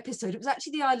wartime episode. It was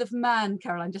actually the Isle of Man,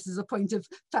 Caroline, just as a point of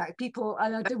fact. People,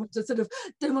 and I don't want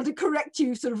to correct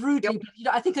you sort of rudely, but you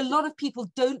know, I think a lot of people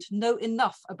don't know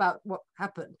enough about what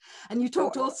happened. And you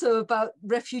talked also about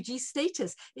refugee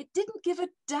status. It didn't give a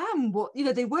damn what, you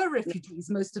know, they were refugees,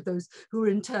 most of those who were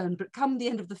interned, but come the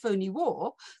end of the phony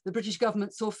war, the British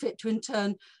government saw fit to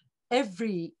intern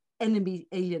every enemy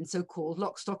alien, so-called,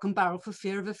 lock, stock and barrel, for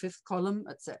fear of a 5th column,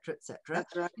 etc., etc.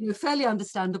 That's right. You know, fairly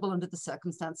understandable under the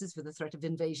circumstances with the threat of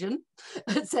invasion,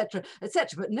 etc.,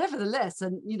 etc. But nevertheless,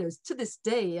 and you know, to this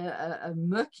day, a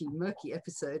murky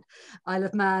episode. Isle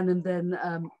of Man, and then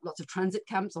lots of transit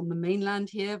camps on the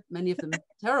mainland here, many of them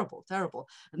terrible.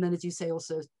 And then, as you say,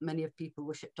 also many of people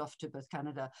were shipped off to both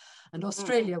Canada and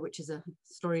Australia, which is a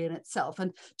story in itself.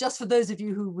 And just for those of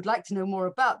you who would like to know more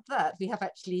about that, we have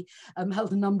actually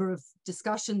held a number of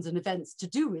discussions and events to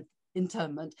do with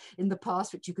internment in the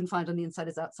past, which you can find on the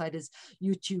Insiders Outsiders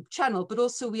YouTube channel. But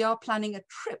also we are planning a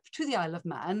trip to the Isle of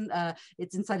Man.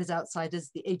 It's Insiders Outsiders,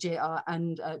 the AJR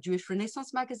and Jewish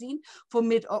Renaissance magazine for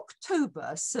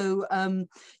mid-October. So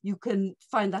you can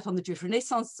find that on the Jewish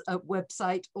Renaissance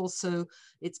website. Also,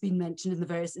 it's been mentioned in the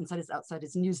various Insiders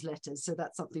Outsiders newsletters. So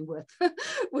that's something worth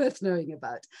worth knowing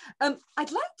about. I'd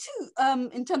like to,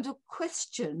 in terms of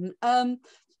question,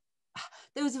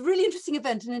 there was a really interesting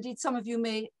event, and indeed some of you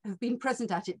may have been present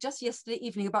at it just yesterday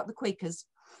evening, about the Quakers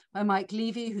by Mike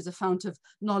Levy, who's a fount of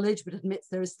knowledge but admits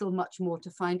there is still much more to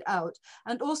find out.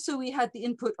 And also we had the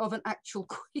input of an actual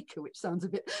Quaker, which sounds a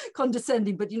bit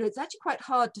condescending, but you know, it's actually quite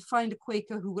hard to find a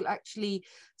Quaker who will actually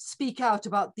speak out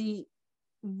about the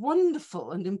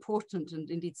wonderful and important and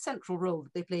indeed central role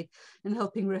that they played in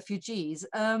helping refugees.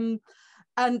 And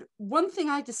one thing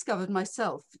I discovered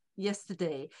myself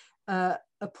yesterday,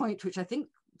 a point which I think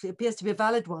appears to be a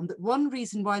valid one, that one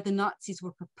reason why the Nazis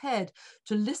were prepared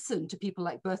to listen to people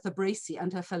like Bertha Bracy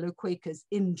and her fellow Quakers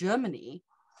in Germany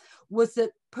was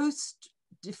that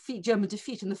German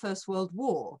defeat in the First World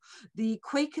War, the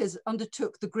Quakers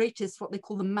undertook the greatest, what they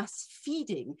call the mass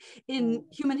feeding in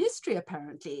human history,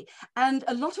 apparently. And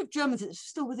a lot of Germans, it's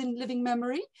still within living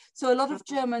memory. So a lot of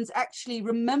Germans actually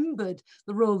remembered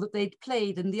the role that they'd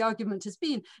played. And the argument has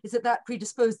been, is that that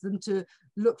predisposed them to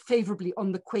look favorably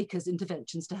on the Quakers'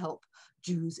 interventions to help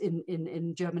Jews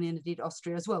in Germany and indeed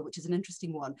Austria as well, which is an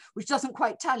interesting one, which doesn't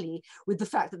quite tally with the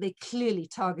fact that they clearly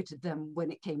targeted them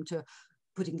when it came to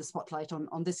putting the spotlight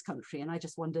on this country. And I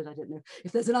just wondered, I don't know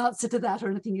if there's an answer to that or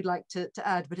anything you'd like to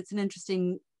add, but it's an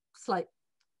interesting slight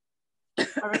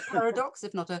paradox,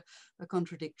 if not a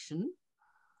contradiction.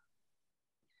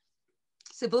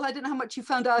 Sybil, I don't know how much you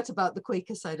found out about the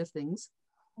Quaker side of things.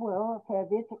 Well, a fair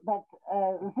bit, but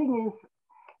the thing is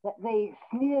that they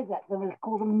sneered at them as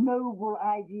called them noble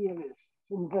idealists,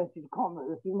 inverted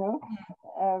commas, you know,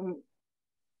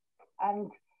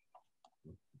 and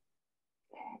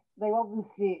they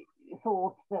obviously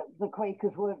thought that the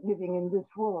Quakers weren't living in this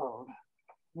world.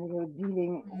 They were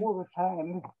dealing all the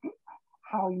time with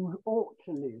how you ought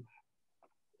to live,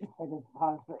 instead of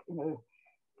how, you know,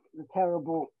 the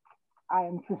terrible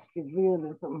iron-fisted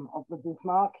realism of the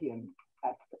Bismarckian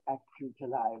attitude to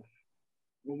life,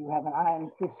 where you have an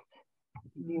iron fist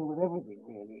to deal with everything,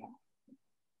 really,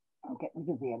 and get rid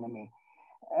of the enemy.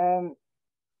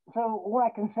 So all I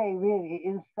can say really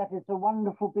is that it's a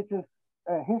wonderful bit of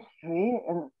history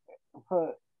and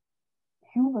for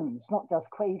humans, not just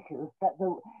Quakers, that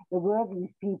there were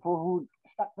these people who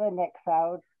stuck their necks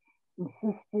out,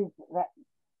 insisted that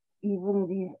even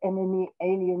these enemy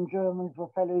alien Germans were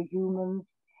fellow humans,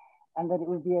 and that it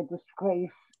would be a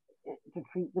disgrace to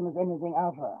treat them as anything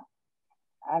other.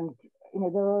 And, you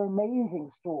know, there are amazing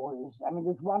stories. I mean,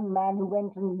 there's one man who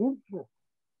went and lived with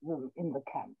them in the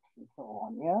camps and so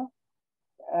on, yeah?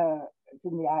 It's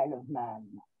in the Isle of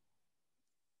Man.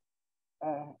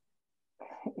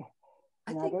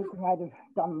 I don't think I'd have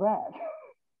done that.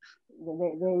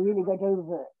 They really went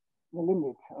over the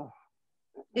limit of...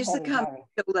 Is the camp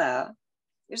still there?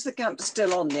 Is the camp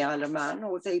still on the Isle of Man,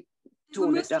 or they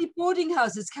torn it down? Mostly boarding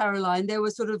houses, Caroline. There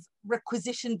were sort of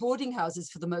requisitioned boarding houses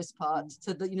for the most part,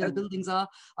 so that, you know, the buildings are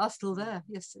still there.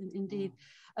 Yes, indeed.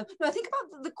 No, I think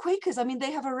about the Quakers. I mean,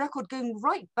 they have a record going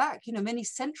right back, you know, many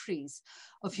centuries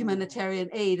of humanitarian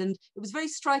aid, and it was very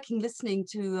striking listening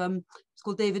to it's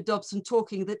called David Dobson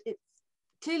talking that it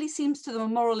clearly seems to them a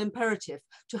moral imperative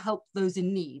to help those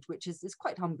in need, which is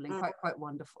quite humbling, quite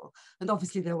wonderful. And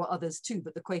obviously there were others too,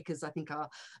 but the Quakers, I think, are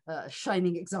a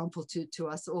shining example to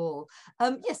us all.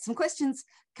 Yes, some questions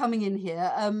coming in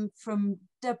here from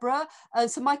Deborah.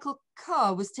 So Michael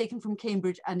Carr was taken from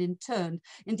Cambridge and interned,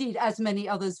 indeed, as many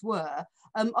others were.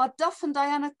 Are Duff and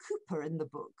Diana Cooper in the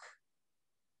book?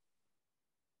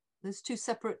 There's two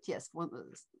separate, yes, one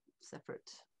separate.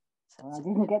 I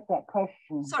didn't get that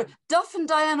question. Sorry, Duff and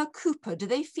Diana Cooper, do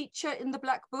they feature in the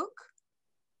Black Book?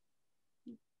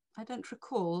 I don't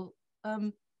recall.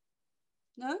 No?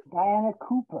 Diana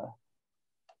Cooper.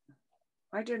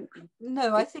 I don't.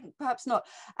 No, I think perhaps not.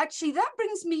 Actually, that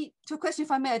brings me to a question,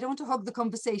 if I may. I don't want to hog the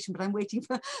conversation, but I'm waiting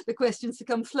for the questions to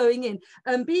come flowing in.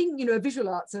 Being, you know, a visual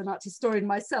arts and art historian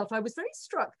myself, I was very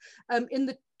struck in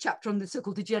the chapter on the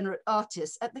so-called degenerate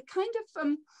artists at the kind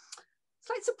of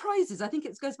slight surprises. I think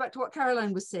it goes back to what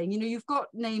Caroline was saying. You know, you've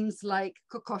got names like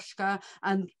Kokoschka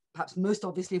and perhaps most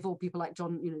obviously of all people like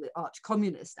John, you know, the arch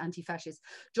communist, anti-fascist,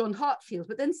 John Hartfield.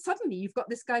 But then suddenly you've got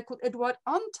this guy called Edward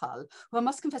Antal, who I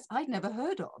must confess I'd never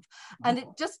heard of. And it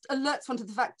just alerts one to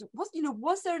the fact,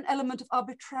 was there an element of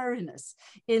arbitrariness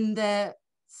in their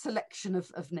selection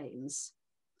of names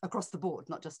across the board,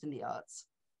 not just in the arts?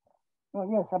 Well,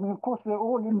 yes, I mean, of course, we're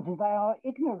all limited by our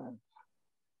ignorance.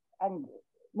 And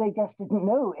they just didn't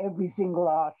know every single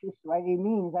artist by any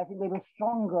means. I think they were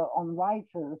stronger on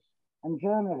writers and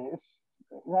journalists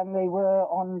than they were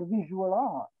on the visual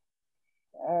art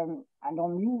and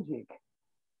on music.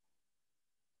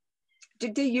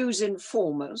 Did they use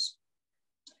informers?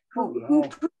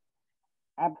 Yes.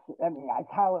 Absolutely. I mean,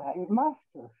 that's how it must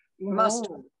have. Must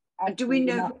have. And do we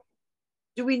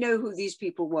know who these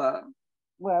people were?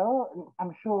 Well,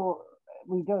 I'm sure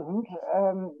we don't.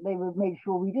 They would make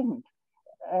sure we didn't.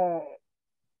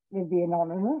 They'd be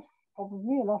anonymous,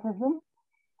 probably, a lot of them.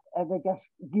 They just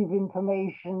give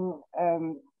information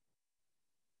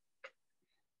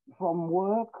from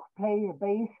work, play a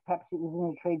base, perhaps it was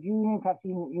in a trade union, perhaps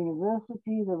even at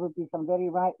university. There would be some very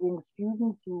right-wing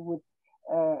students who would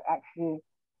actually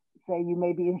say, you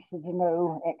may be interested to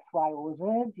know X, Y, or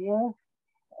Z, yes.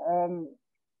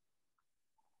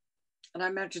 And I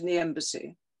imagine the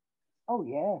embassy. Oh,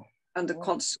 yes. And the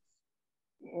consul.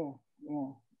 Yes,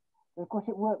 yes. Of course,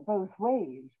 it worked both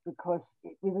ways, because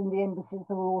within the embassies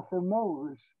there were also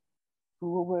moles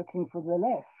who were working for the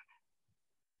left.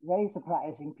 Very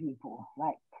surprising people,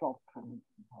 like Klopp and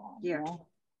so on. Yeah.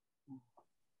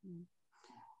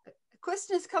 A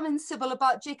question has come in, Sybil,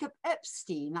 about Jacob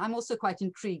Epstein. I'm also quite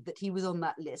intrigued that he was on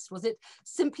that list. Was it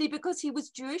simply because he was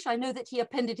Jewish? I know that he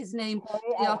appended his name to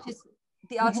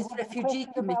the artist refugee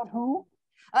committee. About who?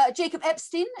 Jacob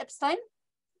Epstein,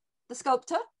 the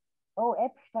sculptor. Oh,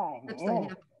 Epstein. Yes.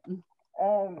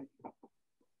 Yeah.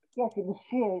 Yes, it was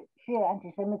sheer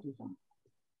anti-Semitism.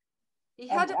 He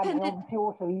had appended. Obviously,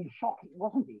 also he was shocking,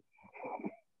 wasn't he?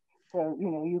 So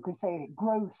you could say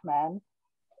gross man,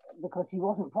 because he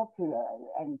wasn't popular,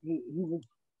 and he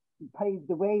paved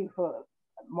the way for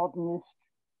modernist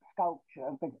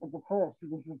sculpture, but at the first he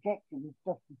was rejected. It's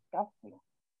just disgusting.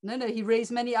 No, no, he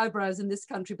raised many eyebrows in this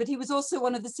country, but he was also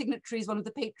one of the signatories, one of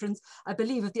the patrons, I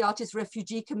believe, of the Artist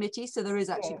Refugee Committee. So there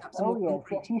is actually perhaps a more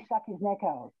concrete. Yes, he stuck his neck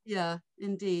out. Yeah,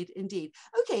 indeed, indeed.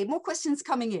 Okay, more questions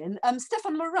coming in.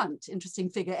 Stefan Laurent, interesting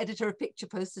figure, editor of Picture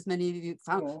Post, as many of you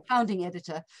founding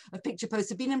editor of Picture Post,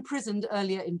 had been imprisoned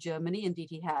earlier in Germany, indeed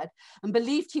he had, and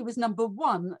believed he was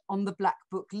 #1 on the Black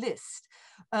Book list.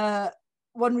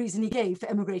 One reason he gave for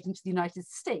emigrating to the United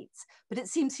States, but it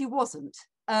seems he wasn't.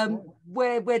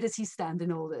 Where does he stand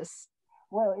in all this?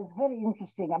 Well, it's very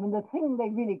interesting. I mean, the thing they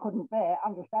really couldn't bear,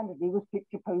 understandably, was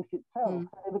Picture Post itself.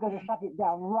 So they were going to shut it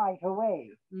down right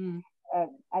away. And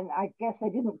I guess they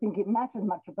didn't think it mattered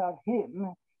much about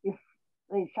him if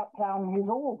they shut down his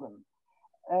organ.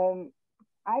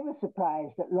 I was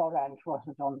surprised that Laurent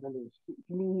wasn't on the list.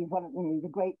 To me, he's one of the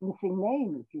great missing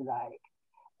names, if you like.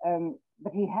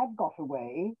 But he had got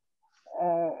away.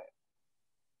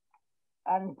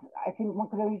 And I think one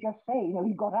could only just say, you know,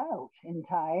 he got out in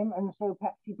time. And so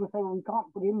perhaps people say, well, we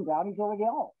can't put him down, he's already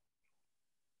off.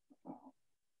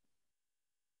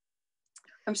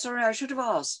 I'm sorry, I should have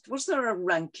asked, was there a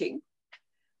ranking?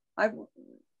 I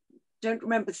don't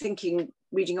remember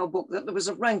reading your book, that there was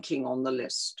a ranking on the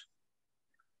list.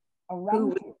 A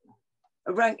ranking?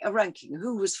 A ranking.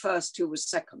 Who was first, who was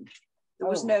second? There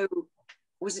was no,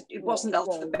 it wasn't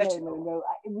alphabetical. No,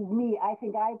 it was me. I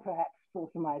think I perhaps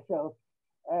thought to myself,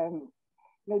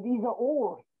 these are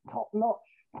all top-notch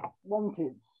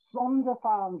wanted.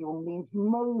 Sonderfahndung means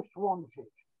most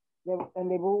wanted.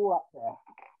 And they were all up there.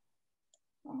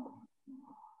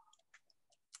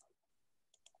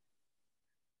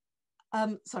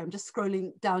 Sorry, I'm just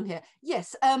scrolling down here.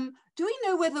 Yes, do we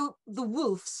know whether the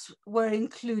Woolfs were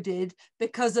included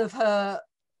because of her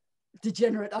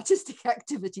degenerate artistic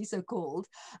activity, so-called,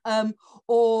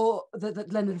 or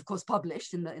that Leonard, of course,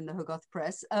 published in the Hogarth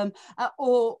press,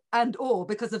 or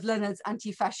because of Leonard's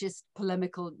anti-fascist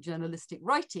polemical journalistic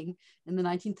writing in the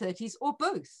 1930s, or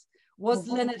both? Was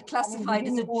Leonard classified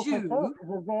as a Jew? Was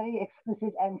a very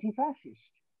explicit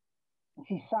anti-fascist.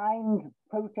 She signed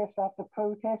protest after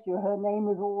protest. Her name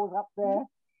was always up there.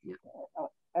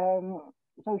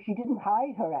 So she didn't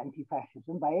hide her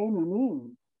anti-fascism by any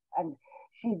means. And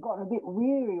she'd gotten a bit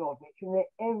weary of it. You know,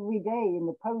 every day in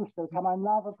the post there'd come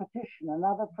another petition,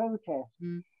 another protest.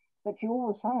 But she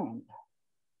always signed.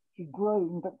 She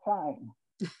groaned but signed.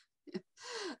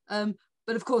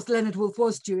 But of course, Leonard Woolf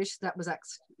was Jewish. That was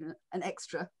an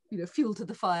extra, fuel to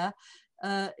the fire.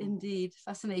 Indeed,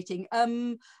 fascinating.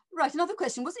 Right, another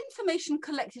question. Was information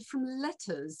collected from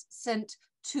letters sent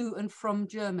to and from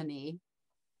Germany?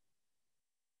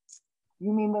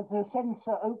 You mean with the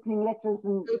censor opening letters?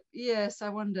 And yes, I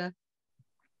wonder.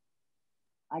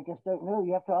 I just don't know.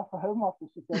 You have to ask the Home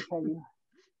Office if they tell you.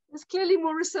 There's clearly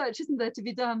more research, isn't there, to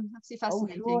be done? Absolutely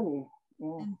fascinating. Oh, surely.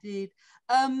 Yeah. Indeed.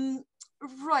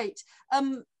 Right.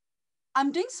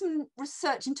 I'm doing some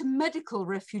research into medical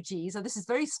refugees, and this is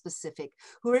very specific,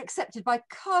 who were accepted by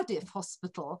Cardiff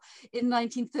Hospital in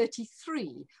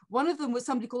 1933. One of them was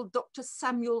somebody called Dr.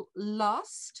 Samuel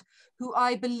Last, who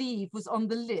I believe was on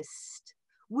the list.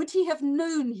 Would he have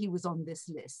known he was on this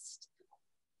list?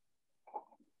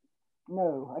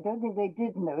 No, I don't think they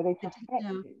did know. They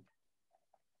suspected,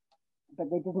 but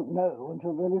they didn't know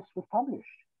until the list was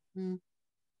published.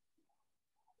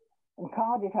 And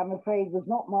Cardiff, I'm afraid, was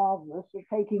not marvellous at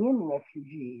taking in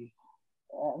refugees.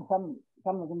 And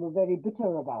some of them were very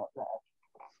bitter about that.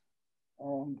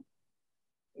 And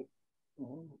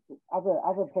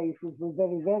other places were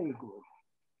very, very good.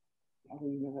 Other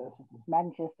universities.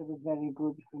 Manchester was very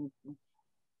good, for instance.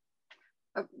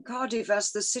 Cardiff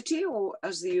as the city or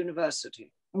as the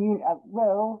university?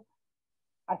 Well,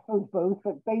 I suppose both,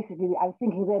 but basically I was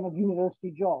thinking then of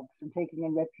university jobs and taking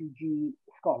in refugee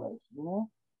scholars,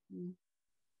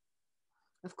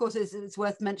 Of course, it's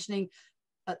worth mentioning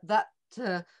at that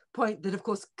point that, of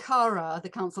course, CARA, the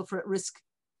Council for At-Risk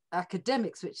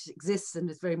Academics, which exists and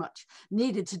is very much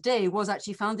needed today, was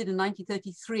actually founded in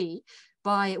 1933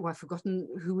 by, I've forgotten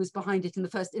who was behind it in the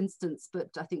first instance, but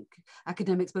I think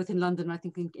academics both in London and I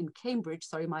think in Cambridge.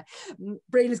 Sorry, my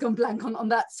brain has gone blank on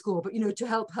that score, but to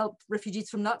help refugees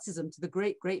from Nazism, to the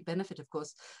great benefit, of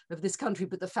course, of this country.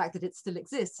 But the fact that it still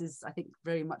exists is, I think,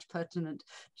 very much pertinent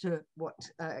to what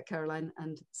Caroline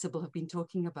and Sybil have been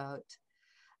talking about.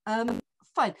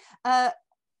 Fine.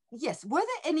 Yes, were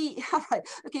there any,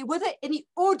 were there any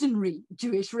ordinary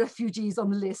Jewish refugees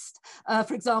on the list?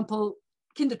 For example,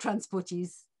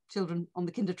 Kindertransportees, children on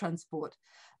the Kindertransport.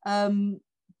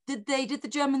 Did the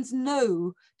Germans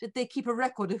know, did they keep a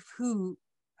record of who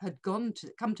had come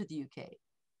to the UK?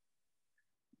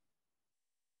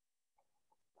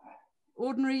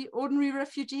 ordinary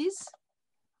refugees?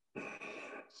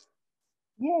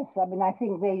 Yes, I mean, I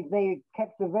think they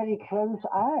kept a very close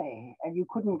eye, and you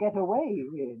couldn't get away,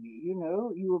 really. You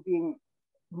know, you were being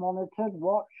monitored,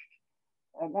 watched,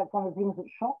 and that's one of the things that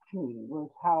shocked me, was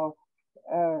how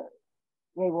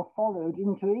they were followed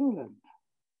into England.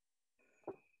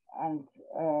 And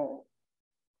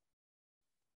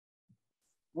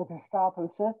the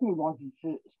Gestapo certainly wanted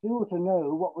still to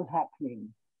know what was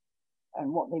happening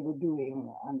and what they were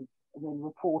doing, and then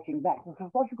reporting back.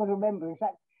 Because what you've got to remember is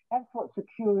that that's what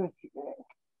security is.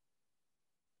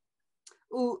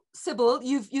 Oh, Sybil,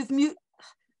 you've mute.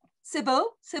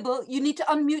 Sybil, you need to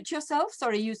unmute yourself.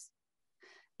 Sorry, you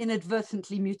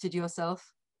inadvertently muted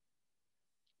yourself.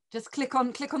 Just click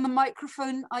on the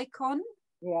microphone icon.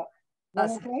 Yeah.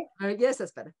 That's okay? Yes,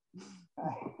 that's better.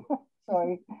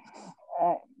 Sorry,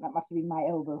 that must have been my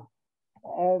elbow.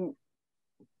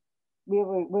 Where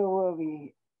were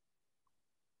we?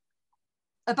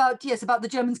 About the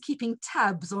Germans keeping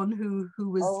tabs on who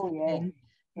was. Oh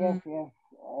yes, yes.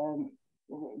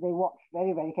 They watched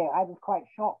very, very carefully. I was quite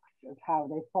shocked at how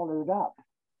they followed up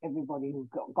everybody who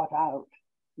got out.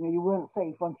 You know, you weren't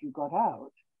safe once you got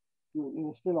out. You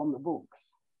were still on the books,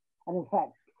 and in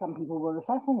fact, some people were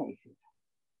assassinated.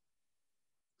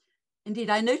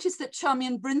 Indeed, I noticed that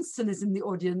Charmian Brinson is in the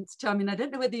audience. Charmian, I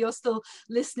don't know whether you're still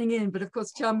listening in, but of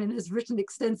course, Charmian has written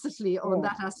extensively on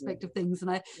that aspect of things.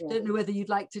 And I don't know whether you'd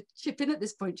like to chip in at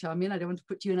this point, Charmian. I don't want to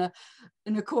put you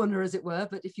in a corner, as it were,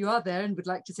 but if you are there and would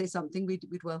like to say something,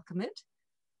 we'd welcome it.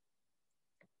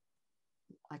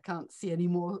 I can't see any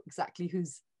more exactly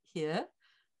who's here.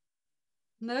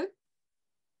 No?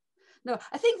 No,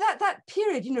 I think that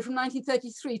period, you know, from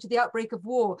 1933 to the outbreak of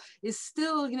war is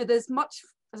still, you know, there's much,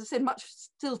 as I said, much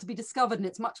still to be discovered, and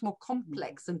it's much more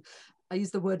complex. And I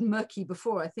used the word murky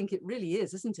before. I think it really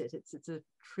is, isn't it? It's a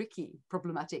tricky,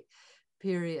 problematic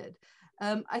period.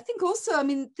 I think also, I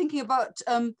mean, thinking about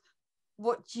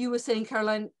what you were saying,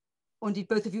 Caroline, or indeed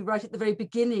both of you right at the very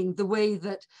beginning, the way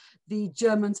that the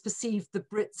Germans perceived the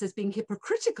Brits as being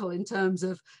hypocritical in terms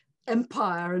of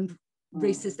empire and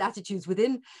racist attitudes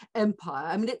within empire.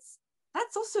 I mean,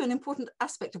 that's also an important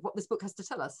aspect of what this book has to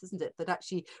tell us, isn't it? That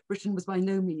actually Britain was by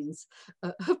no means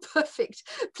a perfect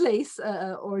place,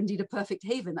 or indeed a perfect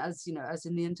haven, as you know, as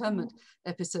in the internment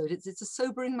episode. It's a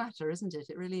sobering matter, isn't it?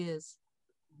 It really is.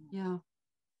 Yeah.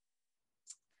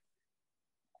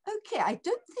 Okay, I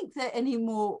don't think there are any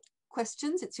more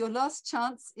questions. It's your last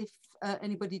chance if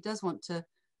anybody does want to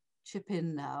chip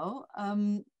in now.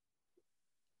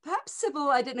 Perhaps Sybil,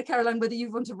 I don't know, Caroline, whether you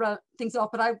want to round things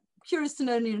off, but I'm curious to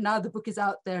know, now the book is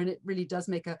out there and it really does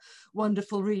make a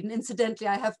wonderful read. And incidentally,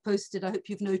 I have posted, I hope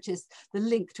you've noticed, the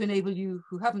link to enable you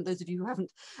who haven't, those of you who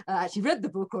haven't actually read the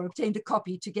book or obtained a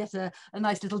copy, to get a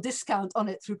nice little discount on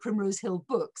it through Primrose Hill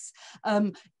Books.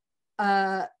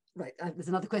 Right, there's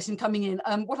another question coming in.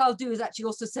 What I'll do is actually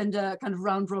also send a kind of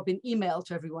round robin email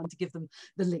to everyone to give them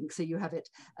the link so you have it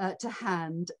to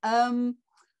hand.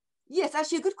 Yes,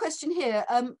 actually a good question here.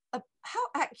 How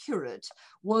accurate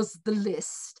was the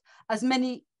list, as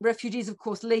many refugees, of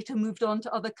course, later moved on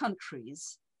to other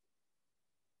countries?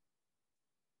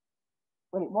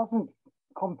 Well, it wasn't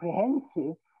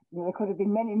comprehensive. There could have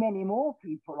been many, many more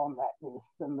people on that list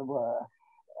than there were.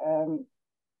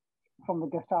 From the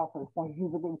Gestapo's point of view,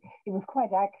 but it was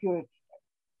quite accurate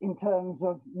in terms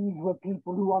of these were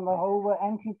people who, on the whole, were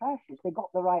anti-fascist. They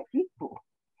got the right people.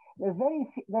 There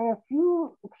are a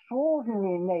few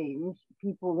extraordinary names,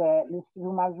 people there listed,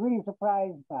 whom I was really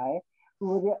surprised by,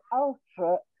 who were the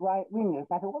ultra right-wingers.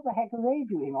 I thought, what the heck are they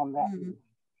doing on that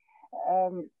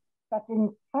list? But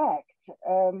in fact,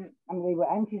 I mean, they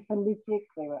were anti-Semitic,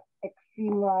 they were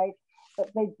extreme right,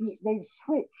 but they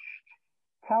switched.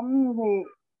 Come the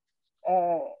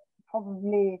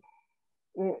probably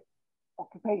the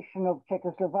occupation of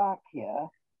Czechoslovakia,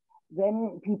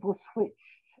 then people switched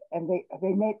and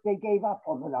they gave up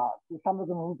on the Nazis. Some of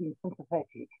them who'd been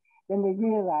sympathetic. Then they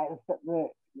realized that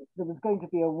there was going to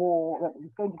be a war, that there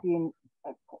was going to be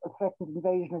a threatened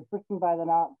invasion of Britain by the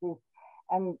Nazis.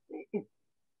 And if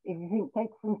you think,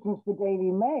 take for instance the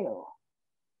Daily Mail,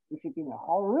 which had been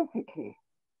horrifically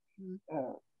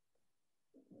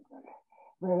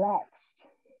relaxed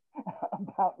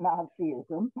about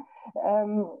Nazism,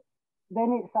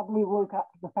 then it suddenly woke up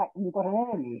to the fact that we've got an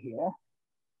enemy here,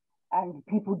 and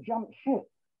people jumped ship.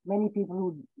 Many people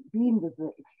who'd been with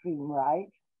the extreme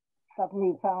right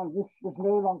suddenly found this was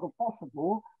no longer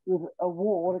possible with a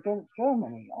war against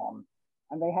Germany on,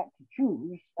 and they had to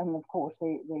choose, and of course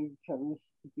they chose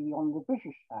to be on the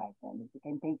British side, and it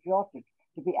became patriotic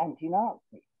to be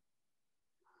anti-Nazi.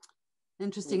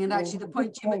 Interesting, and actually the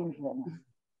point you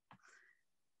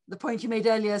the point you made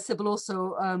earlier, Sybil,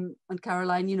 also, and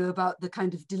Caroline, you know, about the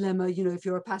kind of dilemma, you know, if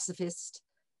you're a pacifist,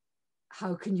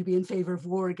 how can you be in favor of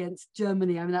war against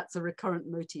Germany? I mean, that's a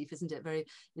recurrent motif, isn't it? Very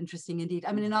interesting indeed.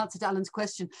 I mean, in answer to Alan's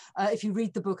question, if you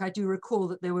read the book, I do recall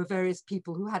that there were various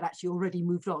people who had actually already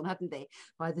moved on, hadn't they,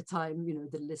 by the time, you know,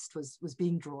 the list was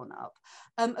being drawn up.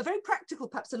 A very practical,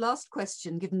 perhaps a last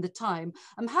question, given the time.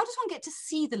 How does one get to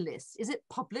see the list? Is it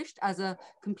published as a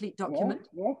complete document?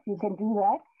 Yes, you can do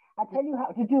that. I'll tell you how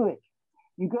to do it.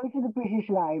 You go to the British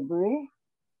Library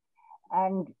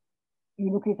and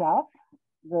you look it up.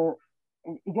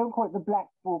 You don't call it the Black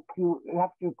Book, you have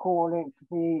to call it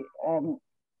the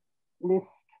list,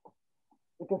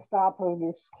 the Gestapo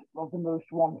list of the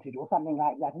most wanted or something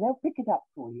like that. And they'll pick it up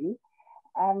for you.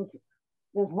 And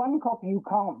there's one copy you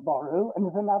can't borrow and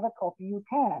there's another copy you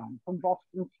can from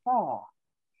Boston Spa.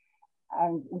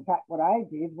 And in fact, what I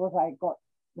did was I got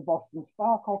the Boston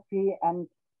Spa copy and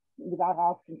without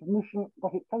asking permission,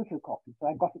 got it photocopied. So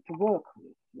I got it to work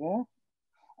with, yeah?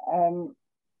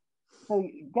 So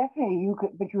definitely you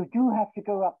could, but you do have to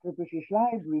go up to the British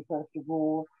Library first of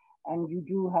all, and you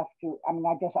do have to, I mean,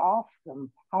 I just asked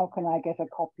them, how can I get a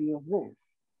copy of this?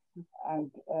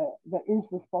 And there is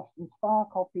this Boston Spa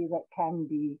copy that can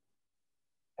be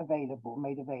available,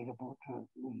 made available to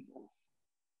readers.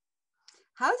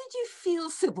 How did you feel,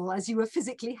 Sybil, as you were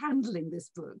physically handling this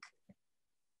book?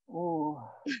 Oh,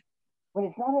 well,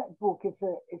 it's not a book, it's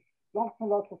lots and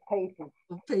lots of papers.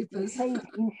 Papers.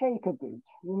 You shake a bit,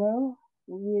 you know?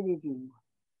 You really do.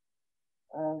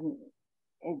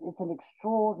 It's an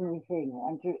extraordinary thing.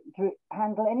 And to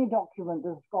handle any document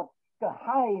that's got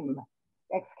geheim,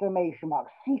 exclamation mark,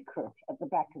 secret at the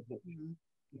back of it, you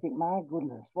think, my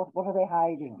goodness, what are they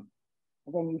hiding?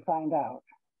 And then you find out.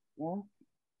 Yeah?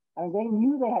 I mean, they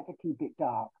knew they had to keep it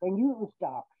dark. They knew it was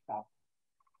dark stuff.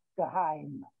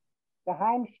 Geheim.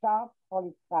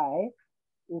 Geheimstaatspolizei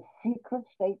is secret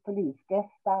state police,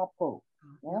 Gestapo.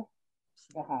 Yes?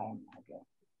 Geheim, I guess.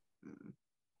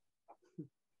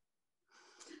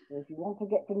 So if you want to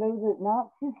get to know the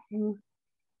Nazis, you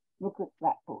look at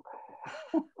that book.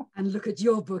 And look at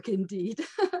your book, indeed.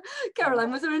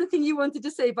 Caroline, was there anything you wanted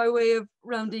to say by way of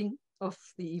rounding off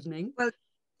the evening? Well,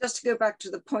 just to go back to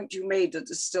the point you made that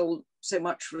there's still so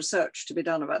much research to be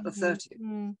done about the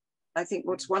 30th. I think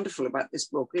what's wonderful about this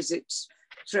book is it's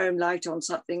thrown light on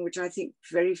something which I think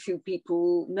very few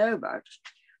people know about.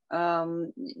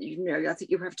 You know, I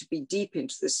think you have to be deep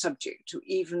into this subject to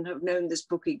even have known this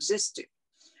book existed.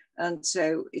 And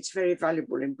so it's very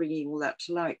valuable in bringing all that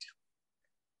to light.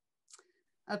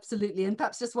 Absolutely. And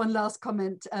perhaps just one last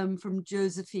comment from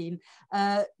Josephine.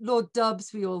 Lord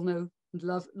Dubs, we all know and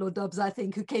love Lord Dubs, I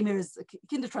think, who came here as a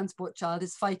Kindertransport child,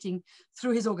 is fighting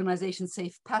through his organization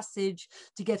Safe Passage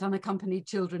to get unaccompanied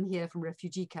children here from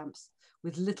refugee camps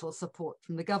with little support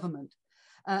from the government.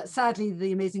 Sadly,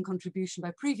 the amazing contribution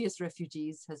by previous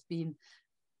refugees has been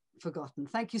forgotten.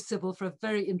 Thank you, Sybil, for a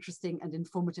very interesting and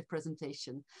informative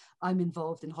presentation. I'm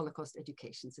involved in Holocaust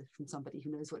education, so from somebody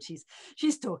who knows what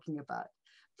she's talking about.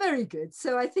 Very good.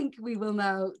 So I think we will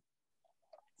now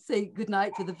say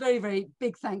goodnight with a very, very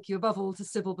big thank you, above all to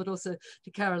Sybil, but also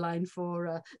to Caroline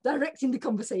for directing the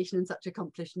conversation in such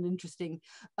accomplished and interesting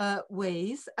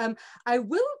ways. I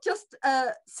will just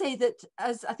say that,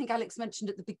 as I think Alex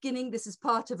mentioned at the beginning, this is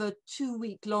part of a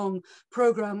 2-week-long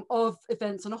program of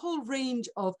events on a whole range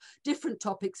of different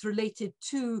topics related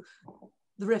to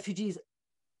the refugees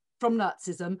from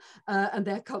Nazism and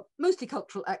their mostly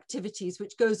cultural activities,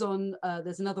 which goes on.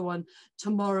 There's another one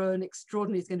tomorrow, and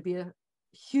extraordinary is going to be a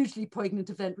hugely poignant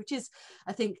event, which is,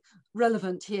 I think,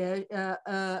 relevant here.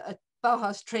 A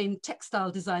Bauhaus-trained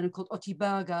textile designer called Otti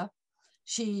Berger.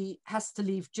 She has to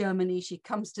leave Germany. She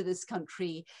comes to this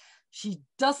country. She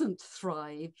doesn't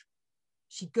thrive.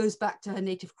 She goes back to her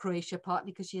native Croatia,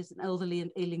 partly because she has an elderly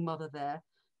and ailing mother there.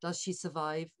 Does she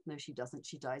survive? No, she doesn't.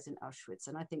 She dies in Auschwitz.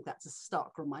 And I think that's a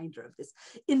stark reminder of this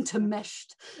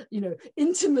intermeshed,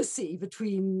 intimacy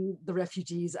between the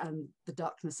refugees and the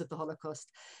darkness of the Holocaust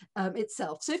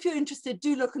itself. So if you're interested,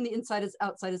 do look on the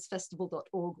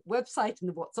insidersoutsiders.org website in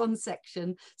the What's On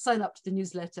section. Sign up to the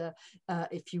newsletter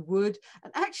if you would.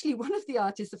 And actually, one of the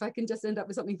artists, if I can just end up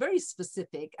with something very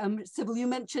specific, Sybil, you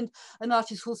mentioned an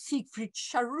artist called Siegfried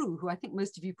Charroux, who I think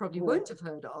most of you probably won't have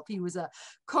heard of. He was a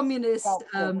communist,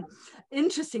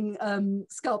 interesting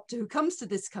sculptor who comes to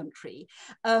this country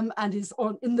and is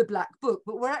in the Black Book,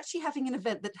 but we're actually having an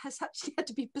event that has actually had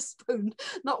to be postponed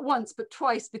not once but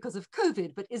twice because of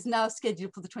COVID, but is now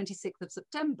scheduled for the 26th of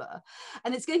September.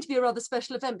 And it's going to be a rather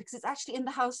special event because it's actually in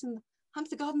the house in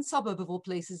Hampstead Garden suburb of all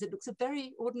places. It looks a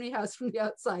very ordinary house from the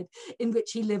outside in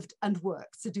which he lived and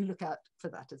worked. So do look out for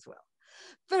that as well.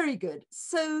 Very good.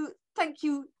 So thank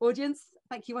you, audience.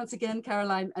 Thank you once again,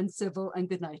 Caroline and Sybil, and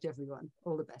good night, everyone.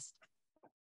 All the best.